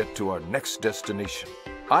impatient to get to our next destination,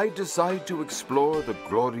 I decide to explore the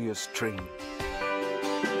glorious train.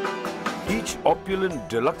 Each opulent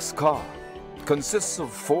deluxe car consists of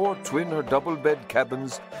 4 twin or double bed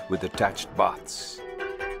cabins with attached baths.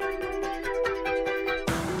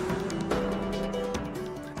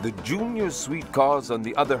 The junior suite cars, on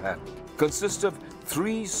the other hand, consist of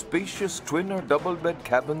 3 spacious twin or double bed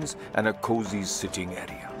cabins and a cozy sitting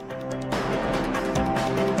area.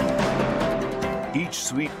 Each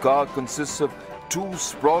suite car consists of 2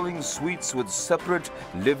 sprawling suites with separate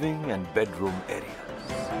living and bedroom areas.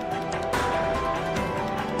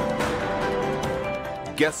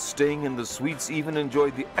 Guests staying in the suites even enjoy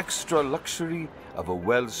the extra luxury of a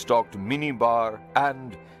well-stocked minibar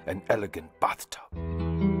and an elegant bathtub.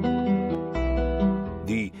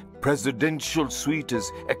 The presidential suite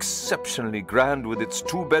is exceptionally grand with its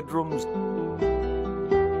 2 bedrooms,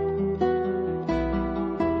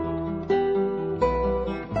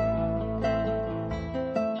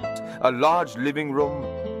 a large living room,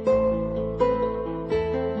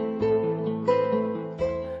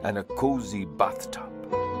 and a cozy bathtub.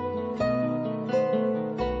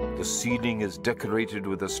 The ceiling is decorated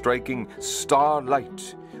with a striking star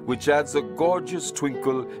light, which adds a gorgeous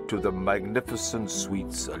twinkle to the magnificent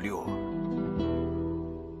suite's allure.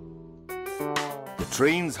 The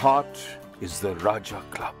train's heart is the Raja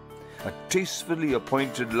Club, a tastefully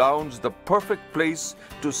appointed lounge, the perfect place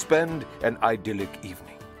to spend an idyllic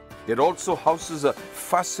evening. It also houses a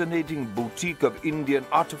fascinating boutique of Indian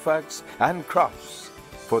artifacts and crafts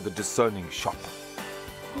for the discerning shopper.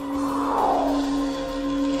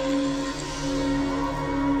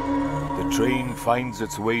 The train finds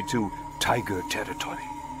its way to tiger territory,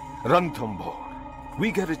 Ranthambore.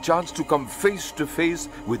 We get a chance to come face to face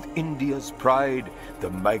with India's pride, the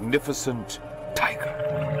magnificent tiger.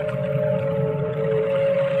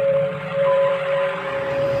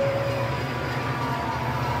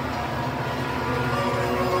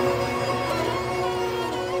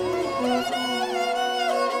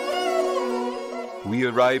 We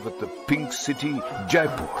arrive at the pink city,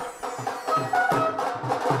 Jaipur,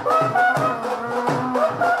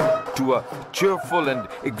 to a cheerful and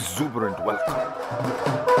exuberant welcome.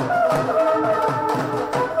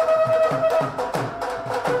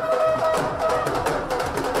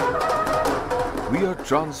 We are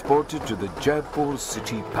transported to the Jaipur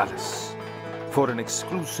City Palace for an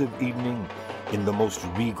exclusive evening in the most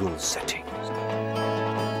regal setting.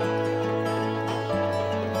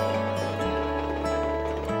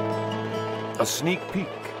 A sneak peek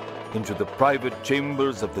into the private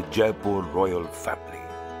chambers of the Jaipur royal family.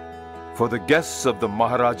 For the guests of the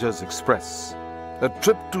Maharajas Express, a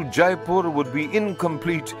trip to Jaipur would be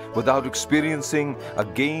incomplete without experiencing a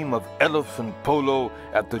game of elephant polo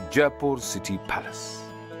at the Jaipur City Palace.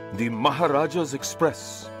 The Maharajas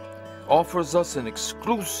Express offers us an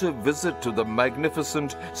exclusive visit to the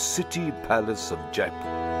magnificent City Palace of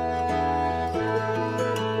Jaipur.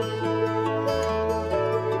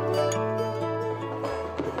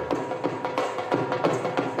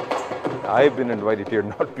 I've been invited here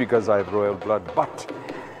not because I have royal blood, but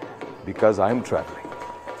because I'm traveling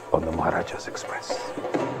on the Maharajas Express.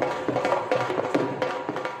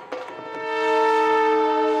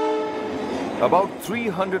 About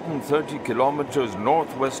 330 kilometers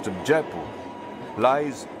northwest of Jaipur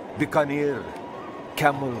lies Bikaner,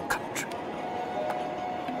 camel country.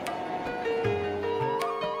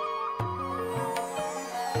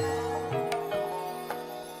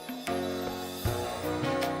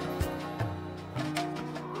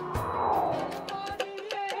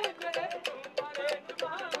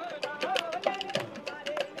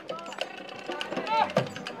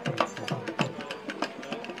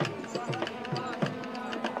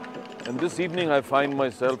 And this evening I find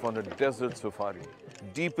myself on a desert safari,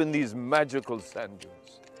 deep in these magical sand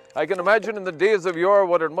dunes. I can imagine in the days of yore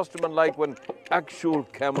what it must have been like when actual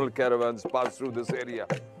camel caravans passed through this area.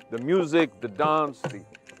 The music, the dance, the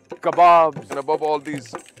kebabs, and above all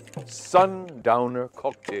these sundowner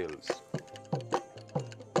cocktails.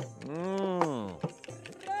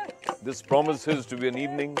 This promises to be an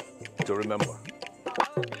evening to remember.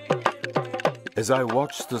 As I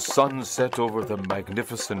watch the sun set over the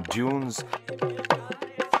magnificent dunes,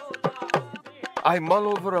 I mull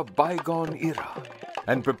over a bygone era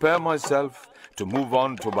and prepare myself to move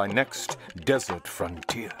on to my next desert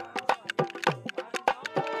frontier.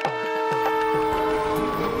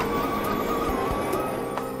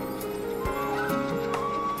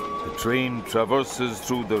 The train traverses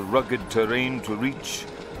through the rugged terrain to reach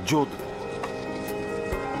Jodhpur.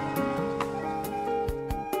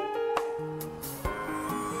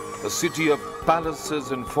 A city of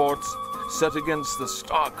palaces and forts set against the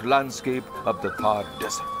stark landscape of the Thar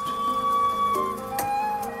Desert.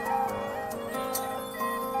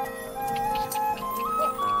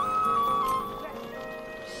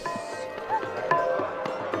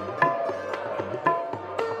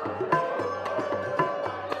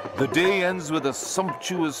 The day ends with a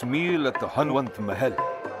sumptuous meal at the Ranthambore Mahal,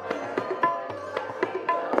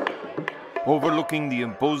 overlooking the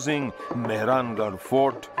imposing Mehrangarh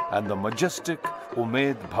Fort and the majestic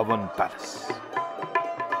Umaid Bhavan Palace.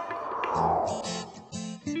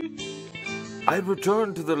 I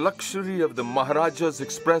return to the luxury of the Maharajas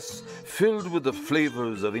Express filled with the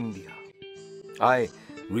flavors of India. I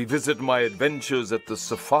revisit my adventures at the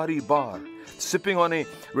safari bar, sipping on a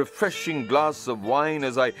refreshing glass of wine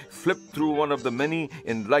as I flip through one of the many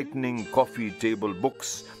enlightening coffee table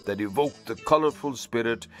books that evoke the colorful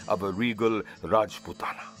spirit of a regal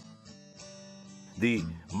Rajputana. The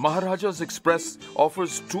Maharajas Express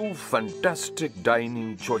offers two fantastic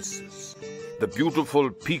dining choices. The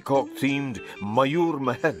beautiful peacock-themed Mayur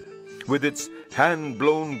Mahal with its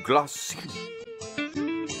hand-blown glass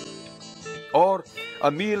ceiling. Or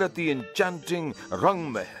a meal at the enchanting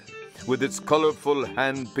Rang Mahal with its colorful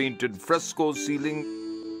hand-painted fresco ceiling.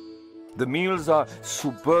 The meals are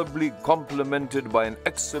superbly complemented by an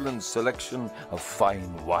excellent selection of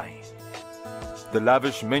fine wine. The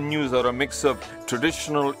lavish menus are a mix of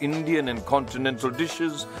traditional Indian and continental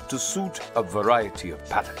dishes to suit a variety of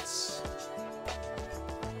palates.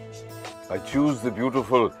 I choose the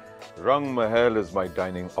beautiful Rang Mahal as my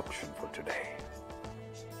dining option for today.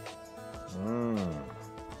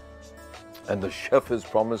 And the chef has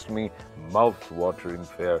promised me mouth-watering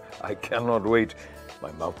fare. I cannot wait.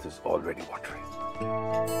 My mouth is already watering.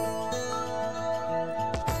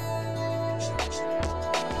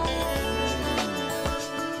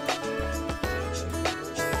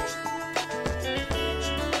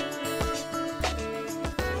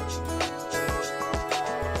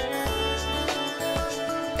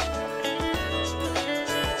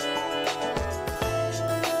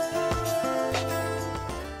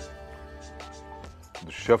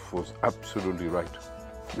 The chef was absolutely right.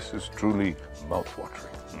 This is truly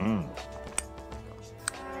mouth-watering.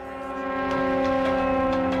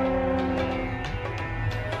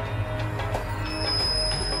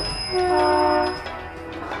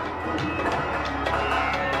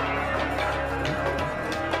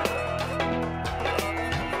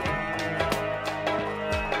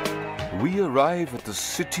 We arrive at the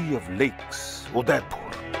city of lakes, Udaipur.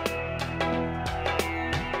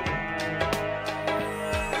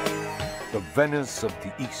 The Venice of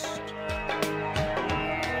the East.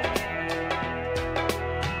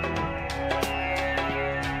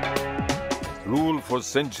 Ruled for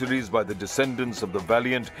centuries by the descendants of the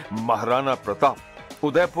valiant Maharana Pratap,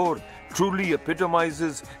 Udaipur truly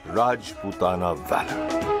epitomizes Rajputana valor.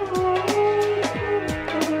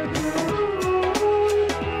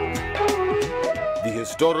 The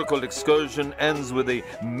historical excursion ends with a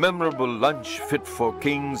memorable lunch fit for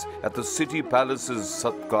kings at the city palace's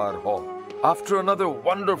Satkar Hall. After another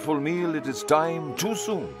wonderful meal, it is time, too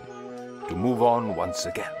soon, to move on once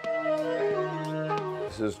again.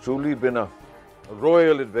 has truly been a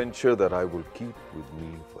royal adventure that I will keep with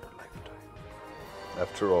me for a lifetime.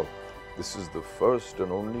 After all, this is the first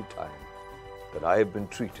and only time that I have been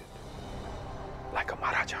treated like a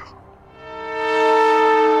Maharaja.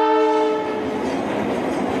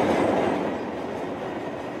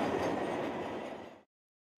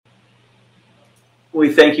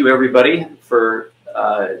 We thank you, everybody, for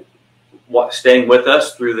staying with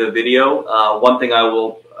us through the video. One thing I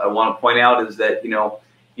want to point out is that,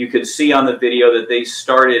 you could see on the video that they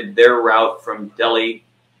started their route from Delhi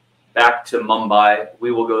back to Mumbai.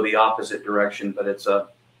 We will go the opposite direction, but it's a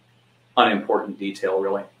unimportant detail,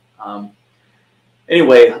 really.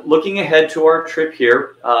 Anyway, looking ahead to our trip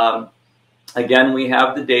here, again, we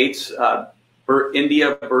have the dates.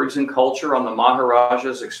 India Birds and Culture on the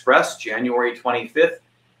Maharajas Express, January 25th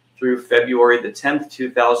through February the 10th,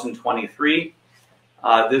 2023.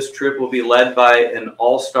 This trip will be led by an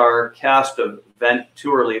all-star cast of event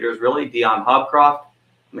tour leaders, really. Dion Hobcroft,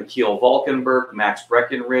 McKeel Valkenburg, Max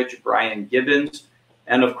Breckenridge, Brian Gibbons,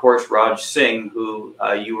 and of course Raj Singh, who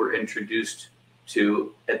you were introduced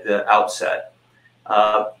to at the outset.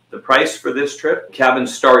 The price for this trip, cabin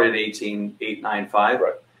start at $18,895.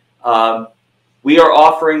 Right. We are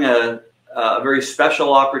offering a very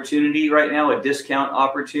special opportunity right now, a discount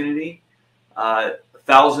opportunity,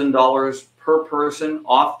 $1,000 per person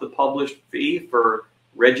off the published fee for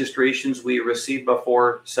registrations we received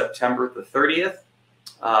before September the 30th.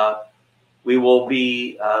 We will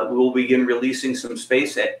begin releasing some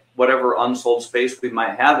space at whatever unsold space we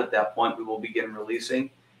might have at that point. We will begin releasing,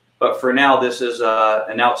 but for now, this is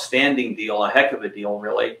an outstanding deal, a heck of a deal,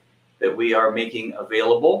 really, that we are making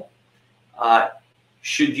available.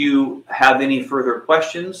 Should you have any further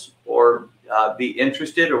questions or be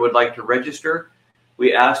interested or would like to register,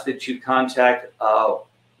 we ask that you contact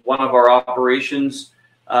one of our operations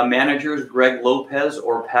managers, Greg Lopez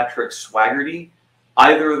or Patrick Swaggerty.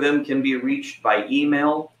 Either of them can be reached by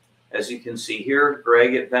email, as you can see here,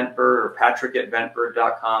 greg@ventbird or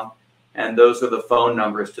patrick@ventbird.com. And those are the phone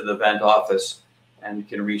numbers to the Vent office, and you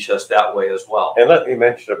can reach us that way as well. And let me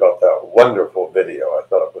mention about that wonderful video. I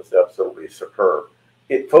thought it was absolutely superb.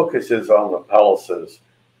 It focuses on the palaces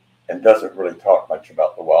and doesn't really talk much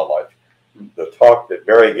about the wildlife. The talk that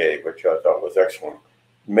Barry gave, which I thought was excellent,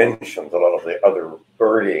 mentions a lot of the other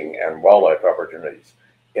birding and wildlife opportunities.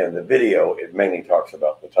 In the video, it mainly talks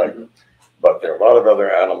about the tiger. But there are a lot of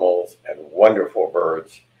other animals and wonderful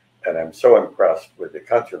birds. And I'm so impressed with the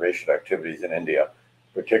conservation activities in India,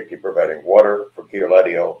 particularly providing water for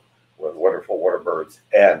Kioladio with wonderful water birds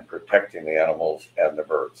and protecting the animals and the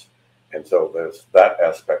birds. And so there's that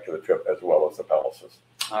aspect of the trip as well as the palaces.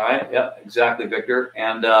 All right. Yeah, exactly, Victor.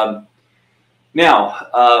 And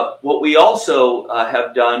now, what we also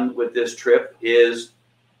have done with this trip is,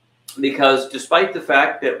 because despite the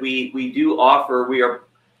fact that we do offer, we are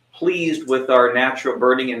pleased with our natural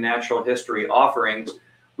birding and natural history offerings,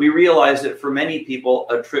 we realize that for many people,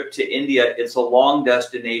 a trip to India, it's a long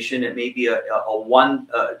destination. It may be a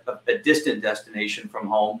distant destination from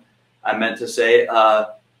home, I meant to say.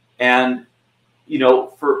 And,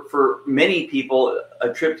 for many people,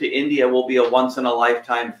 a trip to India will be a once in a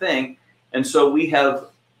lifetime thing. And so we have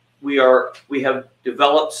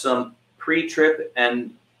developed some pre-trip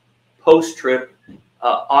and post-trip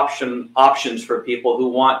options for people who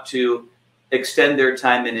want to extend their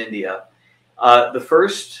time in India. The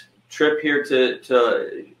first trip here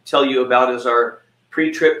to tell you about is our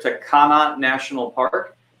pre-trip to Kanha National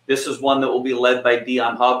Park. This is one that will be led by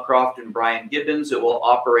Dion Hobcroft and Brian Gibbons. It will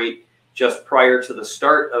operate just prior to the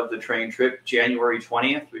start of the train trip, January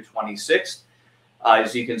 20th through 26th.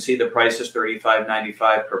 As you can see, the price is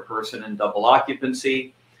 $35.95 per person in double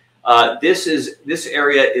occupancy. This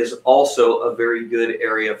area is also a very good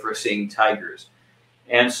area for seeing tigers.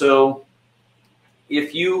 And so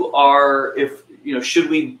should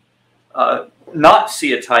we not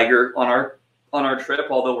see a tiger on our trip,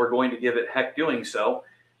 although we're going to give it heck doing so,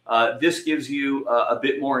 this gives you a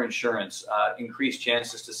bit more insurance, increased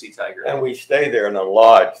chances to see tigers. And we stay there in a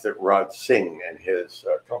lodge that Raj Singh and his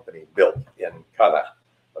company built in Kanha,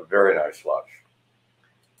 a very nice lodge.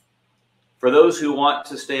 For those who want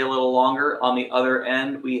to stay a little longer, on the other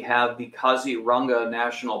end, we have the Kaziranga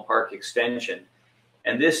National Park Extension.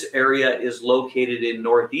 And this area is located in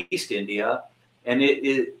Northeast India, and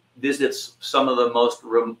it visits some of the most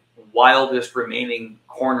wildest remaining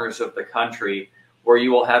corners of the country, where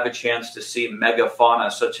you will have a chance to see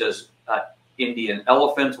megafauna such as Indian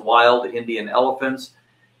elephants, wild Indian elephants,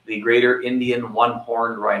 the greater Indian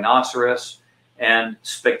one-horned rhinoceros, and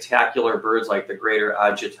spectacular birds like the greater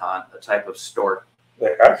adjutant, a type of stork.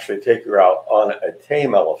 They actually take you out on a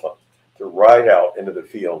tame elephant to ride out into the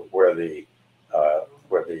field where the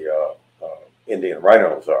Indian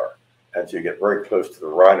rhinos are, and so you get very close to the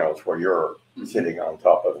rhinos where you're sitting on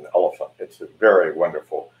top of an elephant. It's a very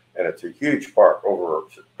wonderful, and it's a huge park, over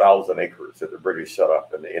 1,000 acres that the British set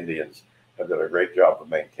up, and the Indians have done a great job of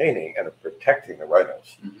maintaining and of protecting the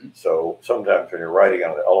rhinos. So sometimes when you're riding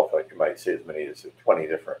on an elephant, you might see as many as 20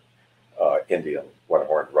 different Indian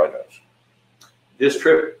one-horned rhinos. This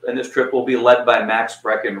trip will be led by Max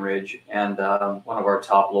Breckenridge and one of our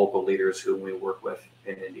top local leaders whom we work with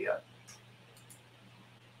in India.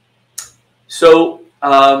 So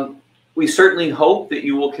we certainly hope that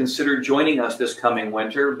you will consider joining us this coming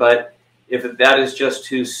winter, but if that is just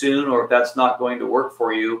too soon or if that's not going to work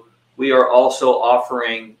for you, we are also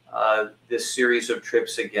offering this series of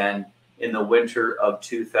trips again in the winter of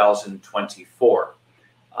 2024,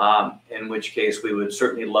 in which case we would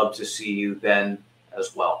certainly love to see you then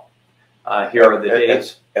as well. Here are the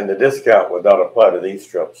dates. And the discount would not apply to these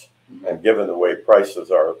trips. And given the way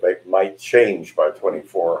prices are, they might change by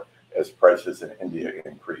 24 as prices in India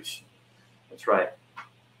increase. That's right.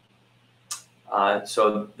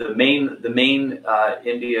 So the main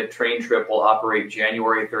India train trip will operate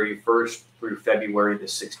January 31st through February the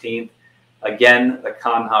 16th. Again, the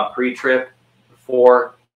Kanha pre-trip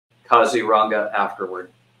before, Kaziranga afterward.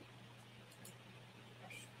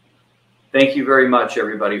 Thank you very much,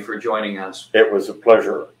 everybody, for joining us. It was a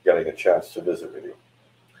pleasure getting a chance to visit with you.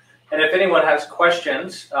 And if anyone has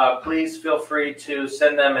questions, please feel free to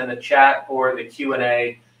send them in the chat or the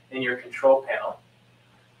Q&A in your control panel.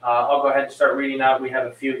 I'll go ahead and start reading out. We have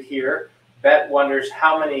a few here. Bet wonders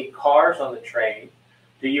how many cars on the train.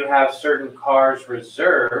 Do you have certain cars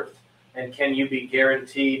reserved? And can you be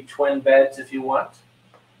guaranteed twin beds if you want?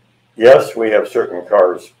 Yes, we have certain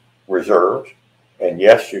cars reserved. And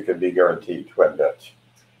yes, you can be guaranteed twin beds.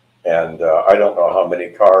 And I don't know how many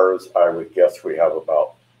cars. I would guess we have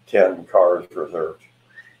about 10 cars reserved.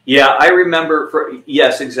 Yeah, I remember.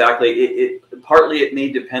 Yes, exactly. Partly it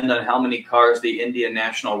may depend on how many cars the Indian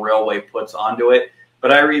National Railway puts onto it.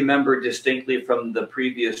 But I remember distinctly from the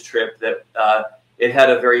previous trip that it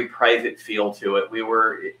had a very private feel to it.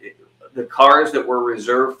 The cars that were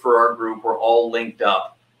reserved for our group were all linked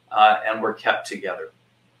up and were kept together.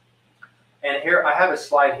 And here, I have a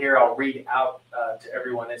slide here I'll read out to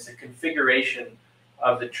everyone. It's a configuration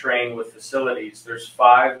of the train with facilities. There's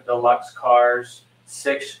 5 deluxe cars,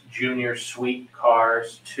 6 junior suite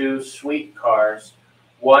cars, 2 suite cars,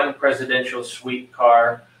 1 presidential suite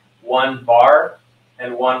car, 1 bar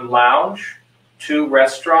and 1 lounge, 2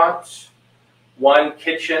 restaurants, 1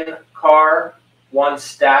 kitchen car, 1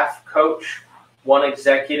 staff coach, 1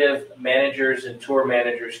 executive managers and tour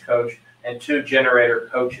managers coach, and 2 generator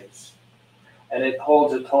coaches. And it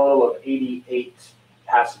holds a total of 88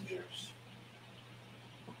 passengers.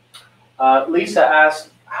 Lisa asked,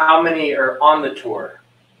 how many are on the tour?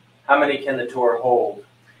 How many can the tour hold?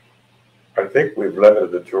 I think we've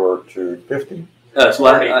limited the tour to 50. I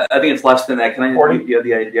think it's less than that. Can I give you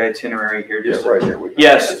the itinerary here? Just right here.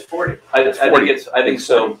 Yes, it's 40. I think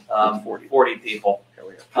so. 40 people.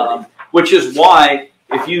 Which is why,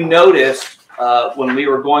 if you noticed when we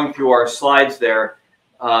were going through our slides there,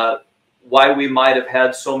 why we might have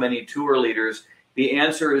had so many tour leaders. The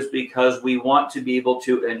answer is because we want to be able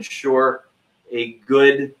to ensure a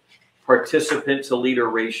good participant to leader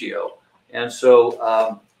ratio. And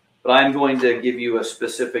so, but I'm going to give you a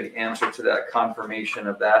specific answer to that, confirmation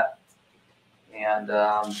of that. And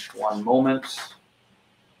one moment.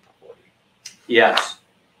 Yes,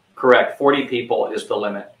 correct. 40 people is the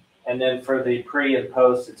limit. And then for the pre and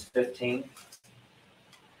post, it's 15.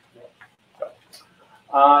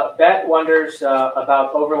 Bet wonders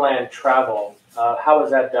about overland travel. How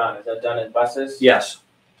is that done? Is that done in buses? Yes.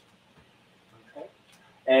 Okay.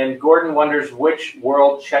 And Gordon wonders which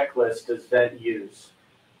world checklist does Vent use?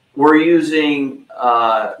 We're using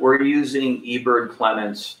eBird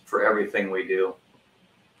Clements for everything we do.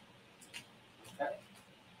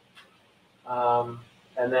 Okay.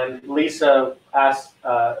 And then Lisa asked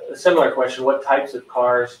a similar question: what types of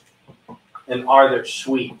cars, and are there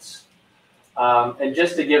suites? And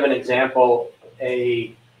just to give an example,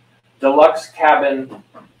 a deluxe cabin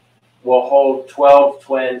will hold 12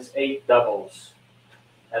 twins, 8 doubles,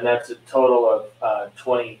 and that's a total of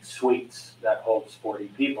 20 suites that holds 40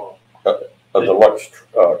 people. A deluxe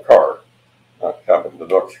car, not cabin, the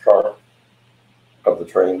deluxe car of the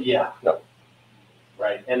train? Yeah. No.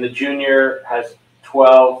 Right. And the junior has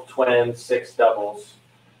 12 twins, 6 doubles,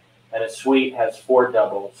 and a suite has 4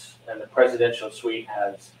 doubles, and the presidential suite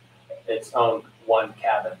has its own 1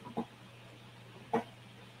 cabin.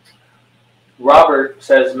 Robert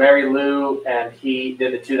says Mary Lou and he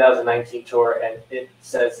did the 2019 tour, and it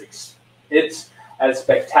says it's as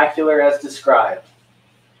spectacular as described.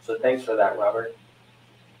 So thanks for that, Robert.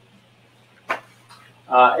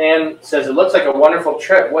 Anne says, it looks like a wonderful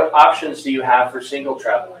trip. What options do you have for single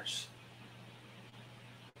travelers?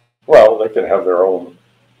 Well, they can have their own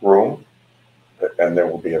room, and there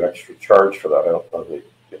will be an extra charge for that.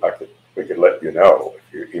 We could let you know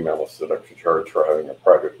if you email us an extra charge for having a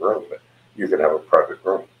private room, but you can have a private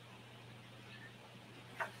room.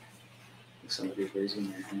 Somebody's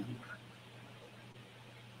raising their hand.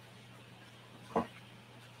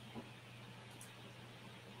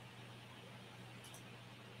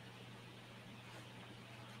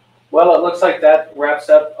 Well, it looks like that wraps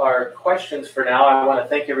up our questions for now. I want to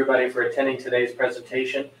thank everybody for attending today's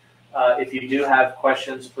presentation. If you do have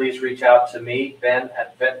questions, please reach out to me,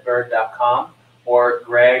 ben@ventbird.com, or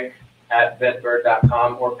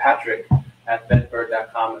greg@ventbird.com, or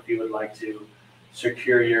patrick@ventbird.com if you would like to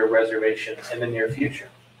secure your reservation in the near future.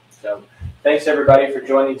 So thanks everybody for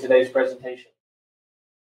joining today's presentation.